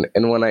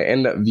when I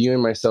end up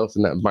viewing myself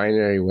in that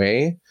binary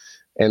way,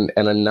 and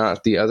I'm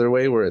not the other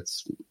way, where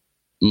it's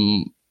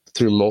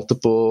through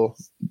multiple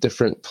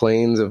different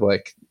planes of,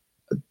 like,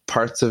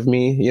 parts of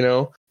me,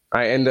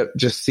 I end up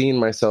just seeing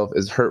myself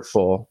as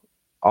hurtful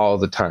all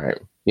the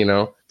time,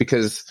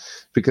 because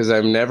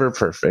I'm never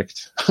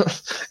perfect.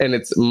 And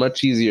it's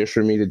much easier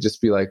for me to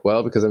just be like,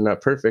 well, because I'm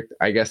not perfect,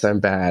 I guess I'm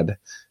bad,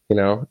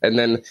 and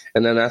then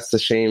that's the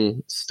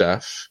shame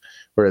stuff,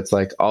 where it's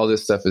like, all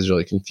this stuff is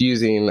really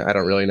confusing. I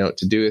don't really know what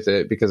to do with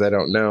it because I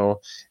don't know.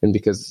 And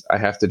because I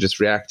have to just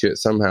react to it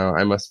somehow,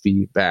 I must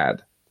be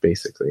bad,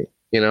 basically,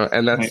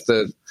 and that's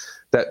right.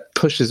 That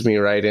pushes me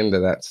right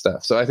into that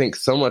stuff. So I think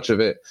so much of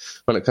it,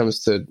 when it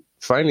comes to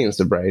finding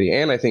sobriety,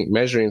 and I think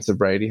measuring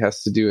sobriety,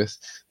 has to do with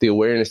the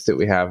awareness that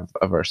we have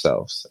of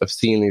ourselves, of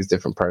seeing these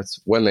different parts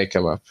when they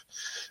come up.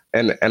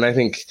 And I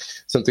think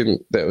something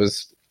that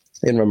was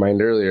in my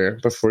mind earlier,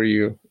 before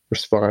you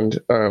respond,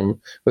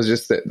 was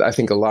just that I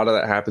think a lot of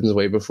that happens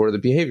way before the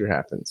behavior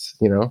happens,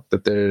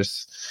 that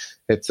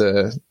it's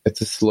a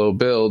slow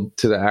build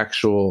to the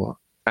actual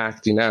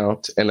acting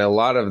out. And a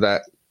lot of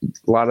that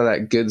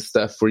good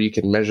stuff where you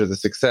can measure the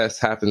success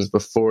happens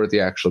before the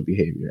actual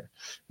behavior,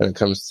 when it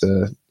comes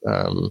to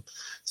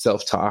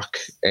self-talk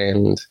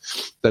and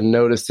the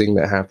noticing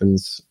that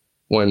happens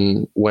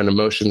when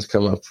emotions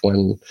come up,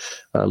 when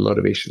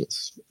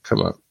motivations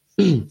come up.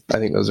 I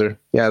think those are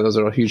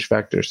all huge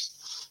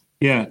factors.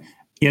 Yeah.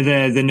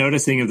 The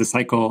noticing of the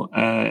cycle,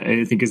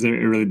 I think, is a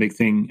really big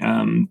thing.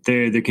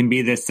 There can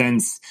be this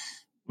sense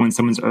when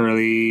someone's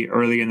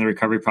early in the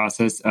recovery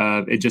process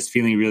of it just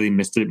feeling really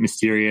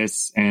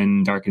mysterious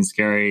and dark and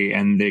scary.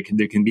 And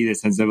there can be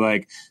this sense of,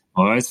 like,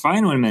 oh, I was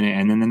fine 1 minute,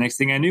 and then the next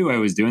thing I knew, I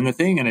was doing the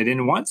thing and I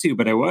didn't want to,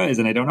 but I was,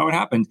 and I don't know what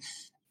happened.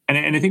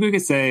 And I think we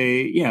could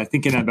say,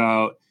 thinking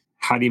about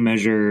how do you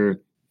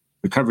measure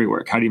recovery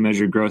work? How do you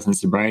measure growth and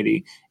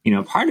sobriety?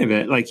 Part of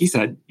it, like you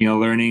said,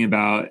 learning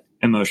about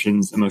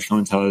emotions, emotional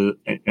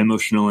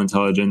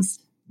intelligence,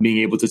 being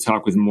able to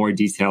talk with more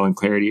detail and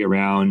clarity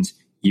around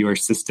your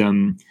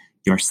system,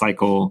 your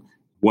cycle,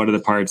 what are the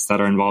parts that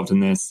are involved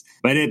in this?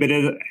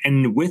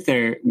 And with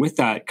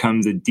that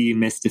comes a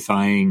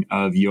demystifying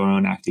of your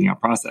own acting out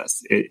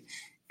process.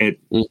 It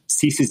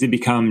ceases to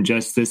become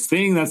just this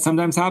thing that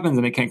sometimes happens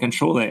and I can't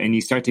control it. And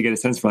you start to get a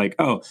sense for, like,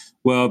 oh,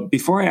 well,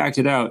 before I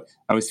acted out,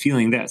 I was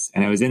feeling this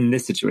and I was in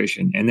this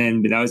situation. And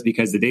then that was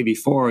because the day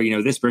before,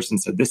 this person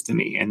said this to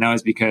me. And that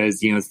was because,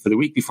 for the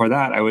week before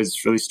that, I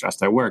was really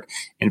stressed at work.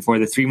 And for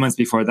the 3 months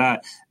before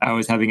that, I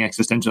was having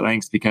existential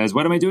angst because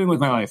what am I doing with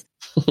my life?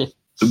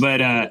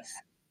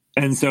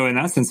 And so in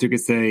that sense, we could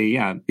say,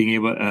 being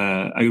able,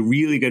 a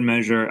really good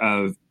measure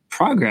of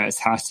progress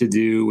has to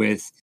do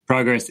with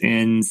progress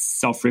in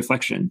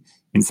self-reflection,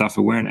 in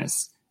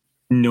self-awareness,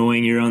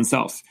 knowing your own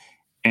self,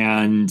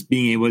 and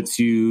being able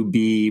to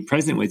be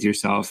present with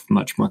yourself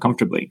much more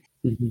comfortably.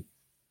 Mm-hmm.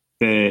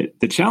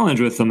 The challenge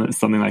with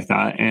something like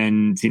that,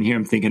 and in here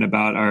I'm thinking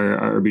about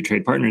our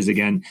betrayed partners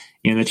again,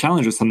 the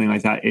challenge with something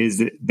like that is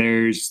that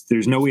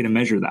there's no way to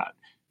measure that,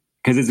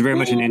 because it's very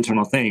much an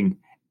internal thing.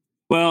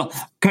 Well,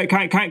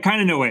 kind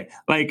of no way.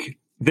 Like,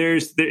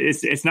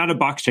 it's not a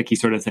box checky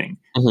sort of thing.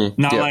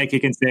 Mm-hmm. Not like it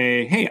can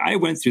say, hey, I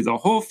went through the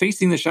whole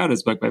Facing the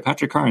Shadows book by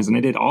Patrick Carnes and I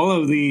did all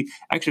of the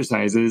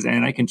exercises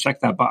and I can check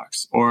that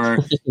box. Or,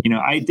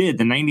 I did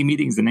the 90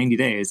 meetings in 90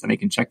 days and I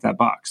can check that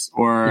box.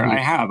 Or I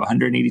have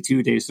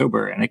 182 days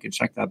sober and I can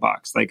check that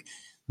box. Like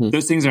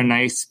those things are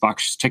nice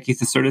box checky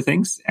sort of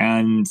things.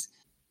 And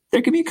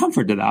there can be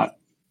comfort to that.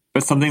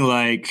 But something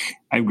like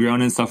I've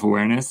grown in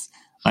self-awareness,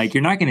 like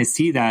you're not going to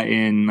see that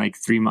in like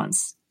 3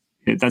 months.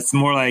 That's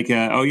more like,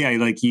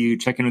 like you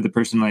check in with a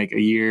person like a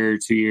year,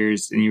 2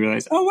 years, and you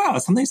realize, oh, wow,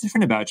 something's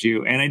different about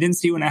you. And I didn't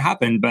see it when it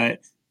happened,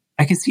 but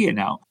I can see it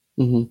now,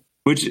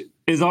 which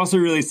is also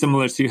really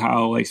similar to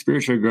how like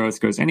spiritual growth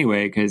goes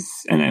anyway. Because,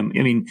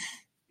 you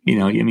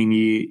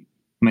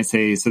might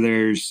say, so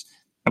there's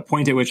a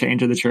point at which I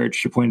enter the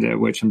church, a point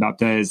at which I'm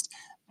baptized.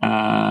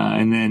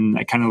 And then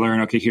I kind of learn,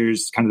 okay,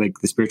 here's kind of like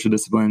the spiritual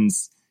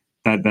disciplines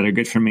that are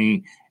good for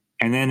me.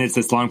 And then it's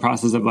this long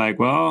process of like,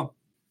 well,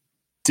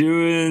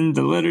 doing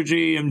the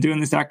liturgy, I'm doing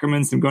the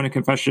sacraments, I'm going to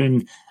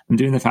confession, I'm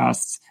doing the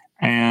fasts.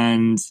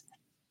 And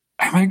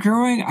am I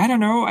growing? I don't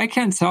know. I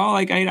can't tell.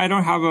 Like, I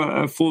don't have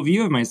a full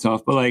view of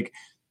myself, but like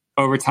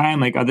over time,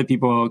 like other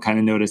people kind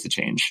of notice a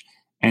change,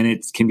 and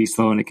it can be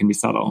slow and it can be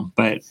subtle.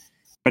 But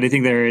I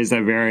think there is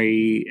a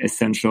very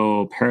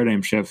essential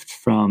paradigm shift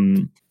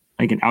from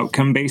like an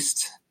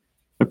outcome-based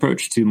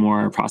approach to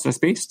more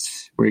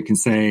process-based, where you can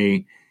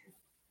say,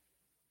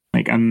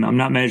 like, I'm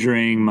not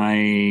measuring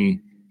my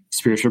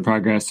spiritual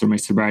progress or my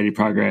sobriety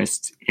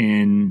progress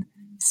in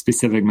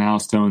specific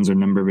milestones or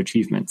number of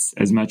achievements,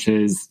 as much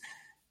as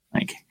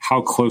like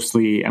how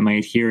closely am I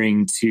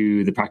adhering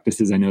to the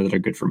practices I know that are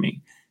good for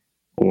me,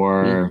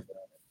 or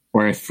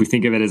if we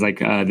think of it as like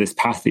this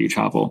path that you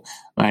travel,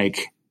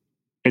 like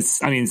it's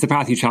the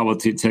path you travel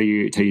till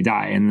you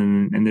die,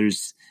 and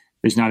there's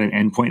not an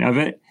end point of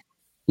it,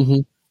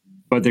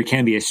 but there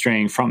can be a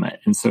straying from it,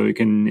 and so you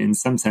can, in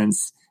some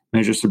sense,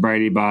 measure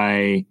sobriety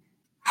by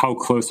how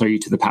close are you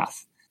to the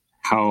path.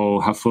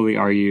 How fully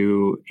are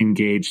you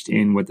engaged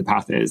in what the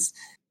path is?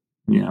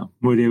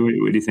 What do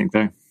you think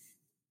there?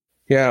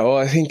 Yeah, well,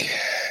 I think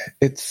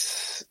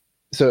it's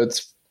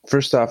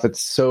first off,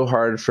 it's so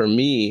hard for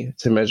me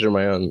to measure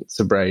my own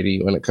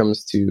sobriety when it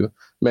comes to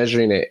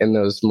measuring it in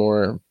those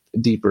more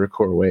deeper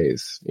core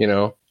ways.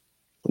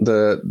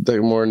 The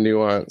more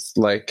nuanced,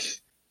 like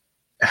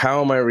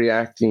how am I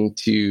reacting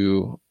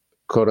to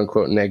quote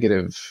unquote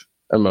negative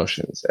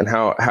emotions, and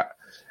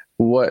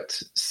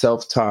what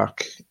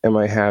self-talk am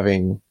I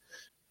having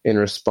in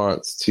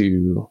response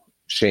to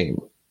shame?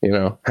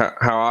 How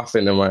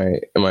often am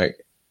I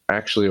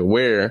actually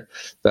aware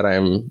that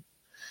I'm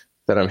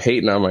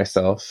hating on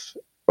myself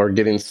or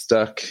getting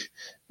stuck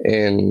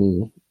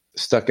in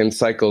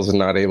cycles and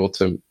not able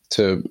to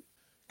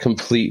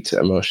complete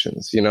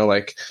emotions?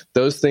 Like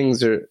those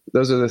are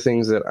the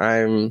things that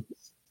I'm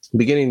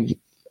beginning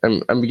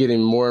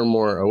more and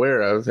more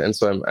aware of, and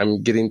so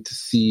I'm getting to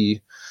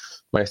see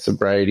my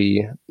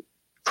sobriety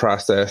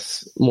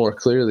process more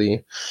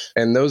clearly,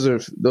 and those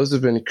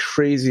have been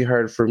crazy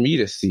hard for me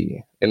to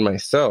see in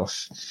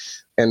myself.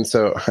 And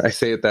so I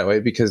say it that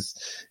way because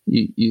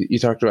you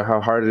talked about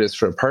how hard it is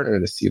for a partner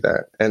to see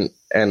that,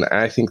 and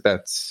I think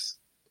that's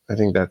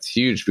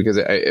huge, because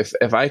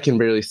if I can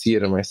barely see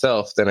it in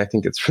myself, then I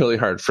think it's really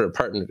hard for a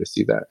partner to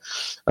see that,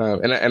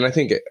 and I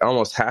think it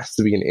almost has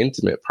to be an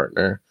intimate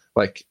partner,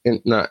 like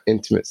not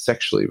intimate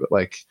sexually, but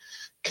like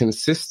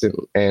consistent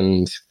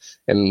and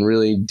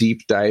really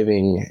deep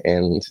diving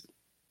and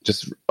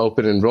just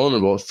open and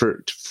vulnerable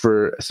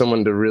for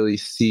someone to really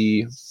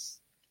see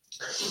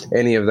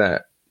any of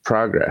that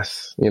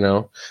progress,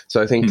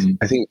 So I think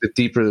the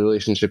deeper the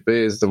relationship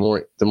is, the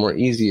more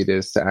easy it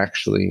is to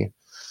actually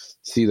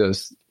see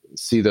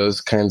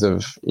those kinds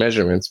of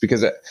measurements,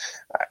 because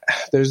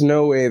there's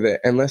no way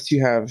that unless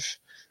you have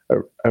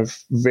a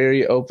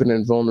very open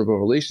and vulnerable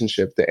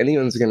relationship, that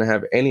anyone's going to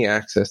have any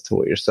access to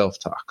what your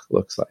self-talk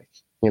looks like.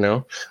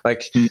 I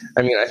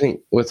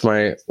think with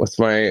my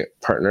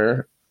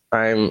partner,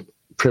 I'm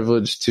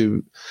privileged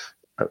to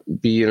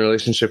be in a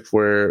relationship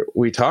where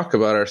we talk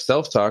about our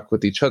self-talk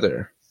with each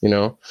other.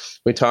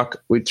 We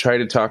try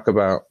to talk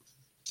about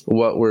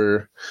what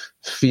we're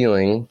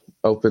feeling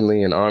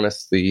openly and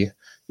honestly,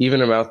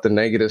 even about the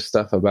negative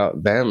stuff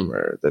about them,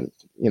 or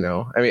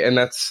and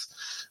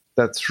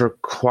that's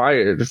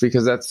required,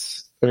 because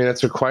that's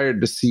required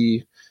to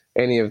see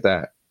any of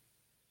that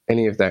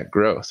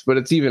growth. But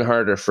it's even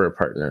harder for a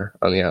partner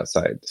on the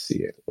outside to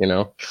see it,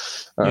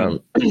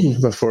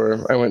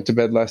 Before I went to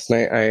bed last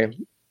night,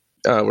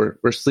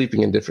 we're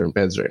sleeping in different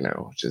beds right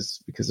now, which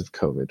is because of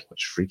COVID,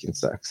 which freaking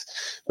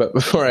sucks. But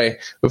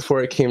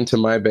before I came to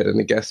my bed in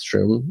the guest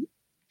room,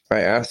 I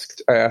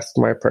asked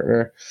my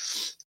partner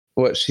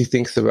what she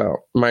thinks about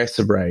my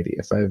sobriety,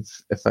 if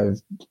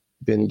I've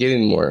been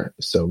getting more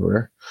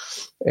sober.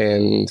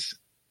 And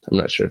I'm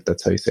not sure if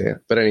that's how you say it,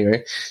 but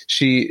anyway,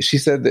 she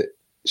said that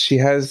she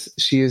has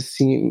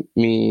seen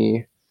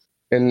me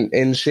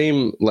in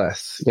shame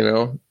less,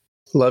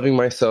 loving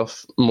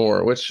myself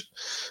more, which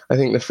I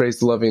think the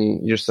phrase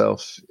loving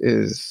yourself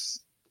is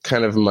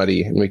kind of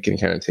muddy, and we can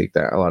kind of take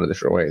that a lot of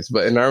different ways.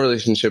 But in our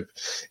relationship,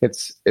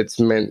 it's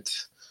meant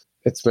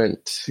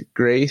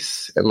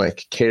grace and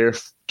like care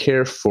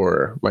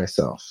for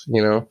myself,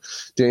 you know,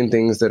 doing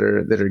things that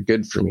are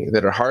good for me,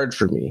 that are hard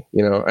for me.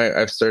 You know,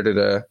 I've started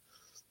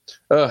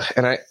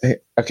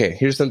okay,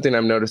 here's something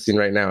I'm noticing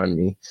right now in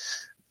me.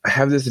 I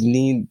have this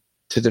need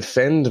to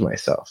defend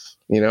myself,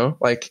 you know,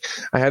 like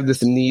I have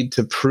this need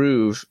to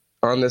prove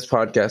on this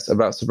podcast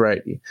about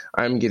sobriety,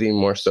 I'm getting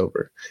more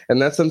sober.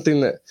 And that's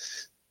something that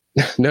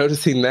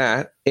noticing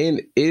that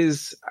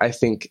is, I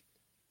think,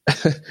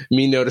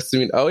 me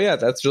noticing, oh yeah,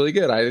 that's really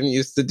good. I didn't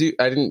used to do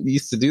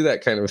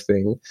that kind of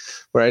thing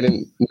where I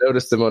didn't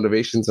notice the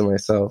motivations in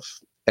myself.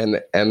 And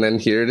then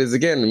here it is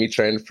again, me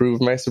trying to prove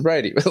my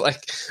sobriety. But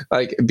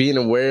like being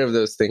aware of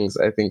those things,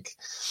 I think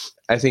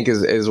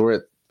is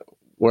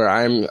where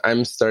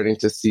I'm starting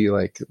to see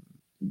like,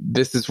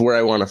 this is where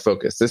I want to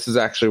focus. This is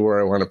actually where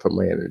I want to put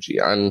my energy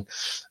on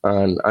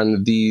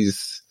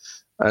these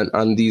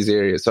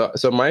areas.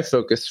 So my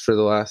focus for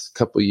the last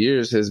couple of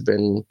years has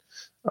been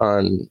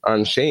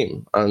on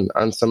shame,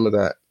 on some of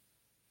that,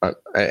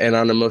 and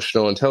on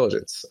emotional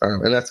intelligence.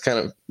 And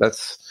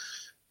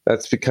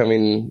that's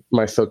becoming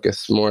my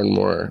focus more and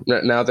more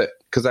now, that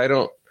because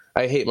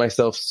I hate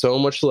myself so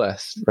much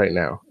less right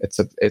now. It's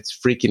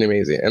freaking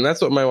amazing. And that's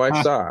what my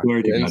wife saw.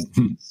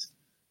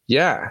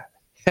 Yeah.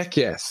 Heck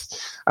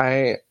yes.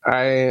 I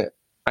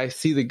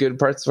see the good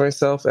parts of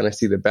myself and I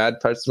see the bad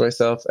parts of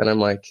myself. And I'm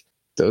like,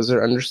 those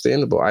are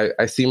understandable.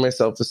 I see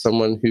myself as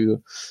someone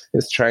who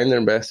is trying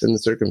their best in the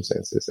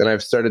circumstances. And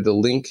I've started to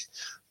link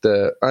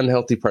the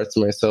unhealthy parts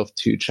of myself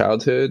to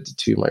childhood,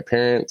 to my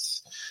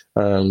parents,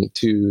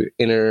 to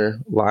inner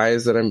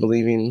lies that I'm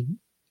believing.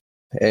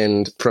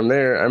 And from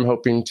there, I'm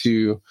hoping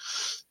to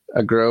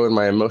grow in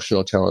my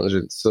emotional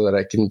intelligence so that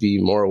I can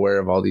be more aware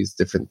of all these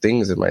different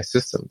things in my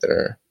system that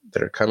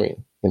are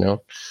coming, you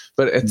know.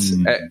 But it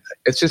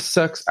just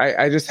sucks.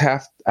 I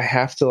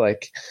have to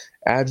like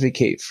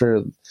advocate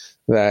for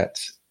that,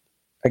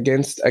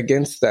 against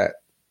that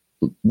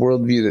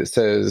worldview that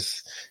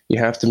says you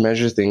have to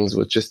measure things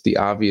with just the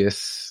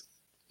obvious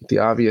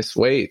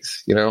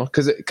ways, you know,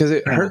 because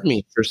it hurt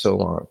me for so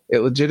long. It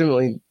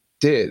legitimately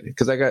did,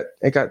 because I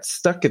got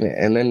stuck in it,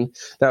 and then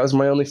that was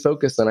my only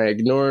focus, and I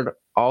ignored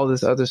all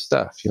this other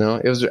stuff. You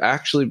know, it was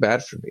actually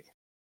bad for me.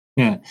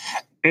 Yeah,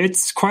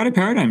 it's quite a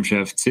paradigm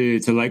shift to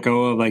let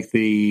go of like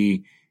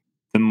the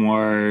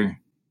more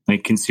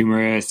like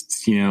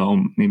consumerist, you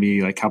know,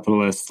 maybe like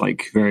capitalist,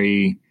 like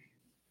very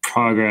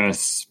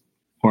progress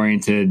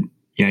oriented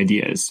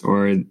ideas,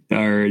 or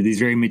these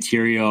very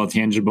material,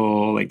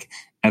 tangible, like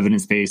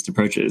evidence-based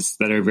approaches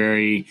that are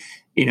very,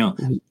 you know,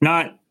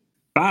 not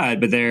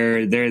bad, but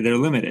they're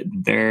limited.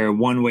 They're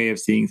one way of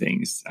seeing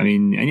things. I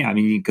mean,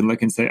 you can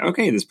look and say,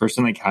 okay, this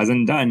person like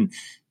hasn't done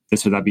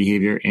this or that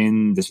behavior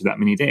in this or that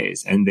many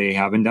days, and they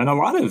haven't done a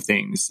lot of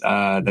things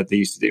that they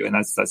used to do, and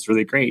that's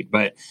really great.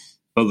 But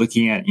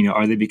looking at, you know,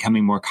 are they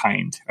becoming more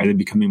kind? Are they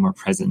becoming more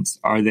present?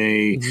 Are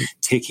they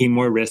taking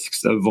more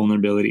risks of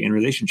vulnerability in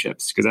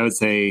relationships? Because I would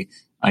say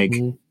like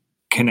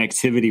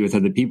connectivity with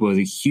other people is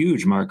a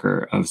huge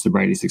marker of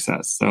sobriety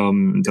success. So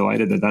I'm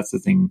delighted that that's the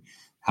thing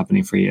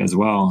happening for you as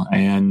well.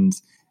 And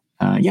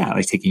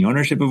like taking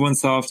ownership of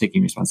oneself,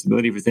 taking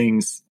responsibility for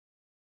things.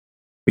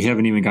 We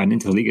haven't even gotten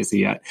into legacy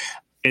yet.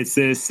 It's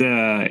this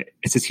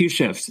huge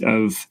shift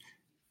of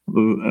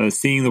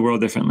seeing the world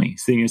differently,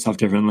 seeing yourself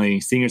differently,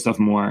 seeing yourself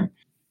more,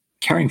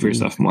 caring for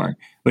yourself more,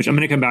 which I'm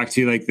going to come back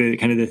to, like the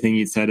kind of the thing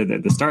you said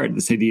at the start,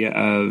 this idea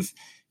of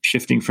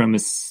shifting from a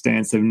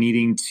stance of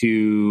needing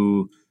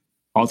to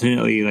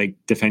alternately like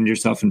defend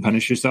yourself and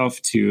punish yourself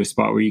to a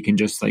spot where you can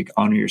just like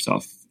honor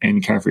yourself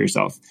and care for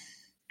yourself.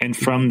 And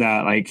from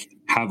that, like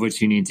have what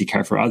you need to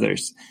care for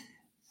others.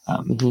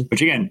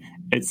 Which again,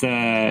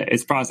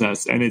 it's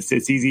process, and it's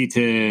easy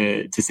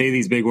to say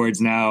these big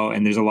words now,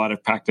 and there's a lot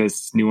of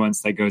practice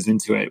nuance that goes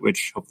into it,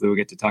 which hopefully we'll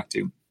get to talk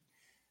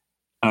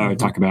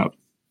about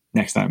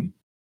next time.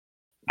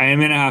 I am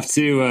going to have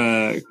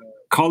to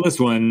call this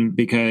one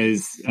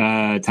because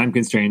time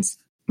constraints.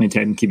 My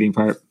timekeeping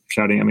part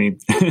shouting at me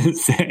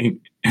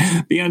saying,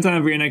 "Be on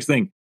time for your next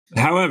thing."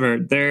 However,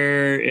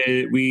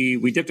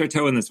 we dipped our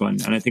toe in this one,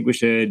 and I think we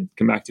should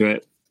come back to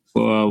it.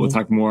 We'll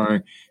talk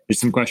more. There's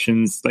some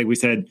questions, like we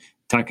said,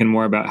 talking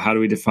more about how do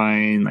we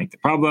define like the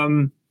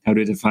problem, how do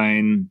we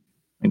define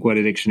like what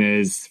addiction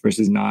is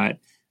versus not,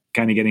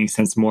 kind of getting a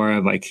sense more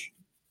of like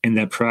in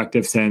that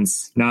proactive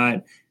sense,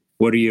 not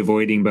what are you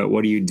avoiding, but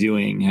what are you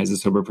doing as a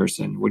sober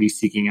person? What are you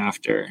seeking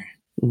after?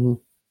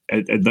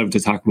 I'd love to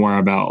talk more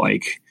about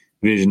like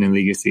vision and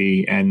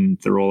legacy and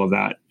the role of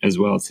that as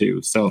well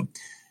too. So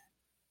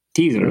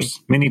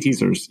mini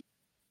teasers.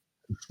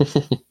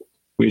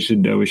 We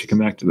should come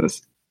back to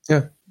this.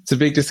 Yeah, it's a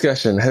big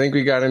discussion. I think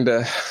we got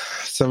into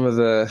some of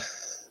the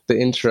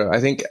intro.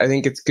 I think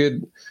it's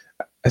good.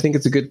 I think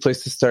it's a good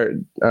place to start,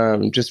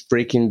 just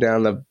breaking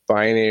down the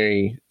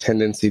binary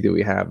tendency that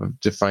we have of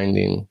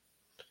defining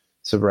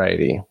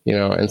sobriety, you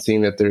know, and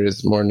seeing that there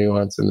is more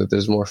nuance and that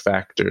there's more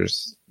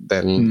factors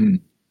than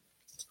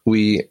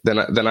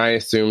then I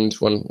assumed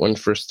when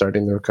first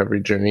starting the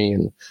recovery journey,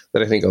 and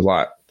that I think a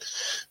lot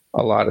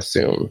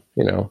assume,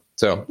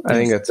 So I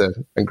think that's a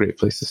great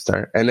place to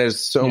start. And there's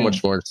so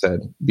much more to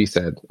be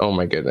said. Oh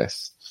my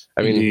goodness.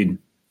 I mean, Indeed.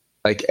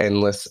 Like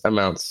endless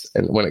amounts.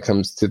 And when it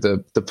comes to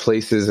the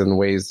places and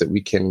ways that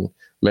we can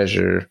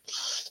measure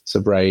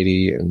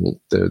sobriety and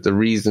the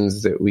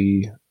reasons that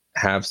we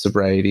have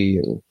sobriety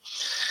and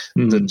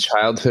the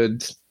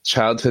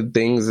childhood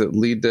things that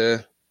lead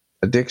to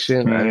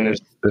addiction. Right. I mean,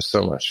 there's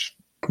so much.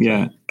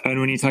 Yeah. And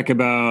when you talk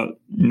about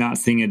not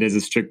seeing it as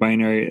a strict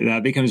binary,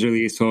 that becomes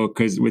really useful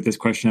because with this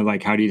question of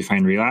like, how do you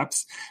define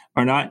relapse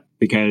or not?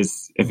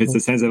 Because if it's a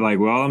sense of like,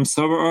 well, I'm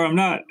sober or I'm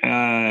not,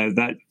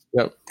 that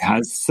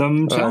has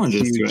some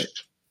challenges to it.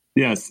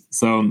 Yes.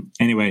 So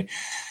anyway,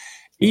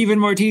 even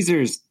more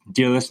teasers,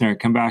 dear listener,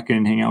 come back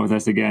and hang out with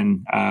us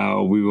again.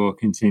 We will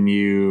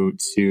continue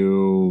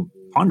to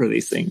ponder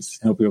these things.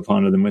 I hope you'll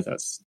ponder them with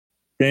us.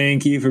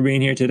 Thank you for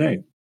being here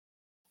today.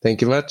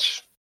 Thank you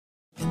much.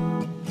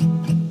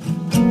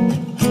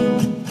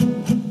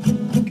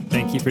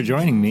 Thank you for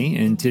joining me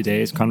in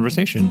today's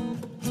conversation.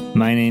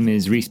 My name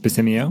is Reese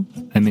Basimio.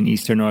 I'm an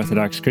Eastern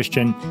Orthodox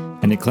Christian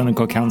and a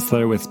clinical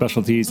counselor with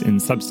specialties in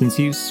substance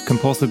use,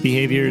 compulsive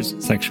behaviors,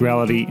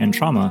 sexuality, and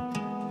trauma.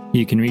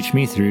 You can reach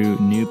me through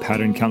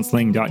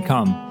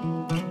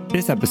newpatterncounseling.com.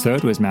 This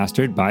episode was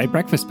mastered by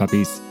Breakfast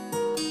Puppies.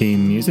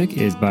 Theme music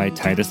is by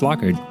Titus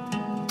Lockard.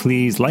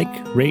 Please like,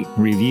 rate,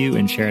 review,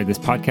 and share this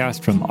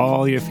podcast from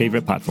all your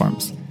favorite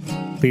platforms.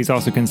 Please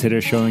also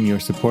consider showing your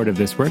support of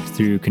this work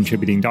through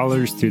contributing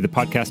dollars through the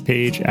podcast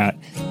page at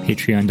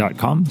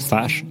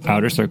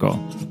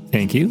patreon.com/outercircle.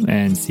 Thank you,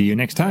 and see you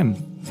next time.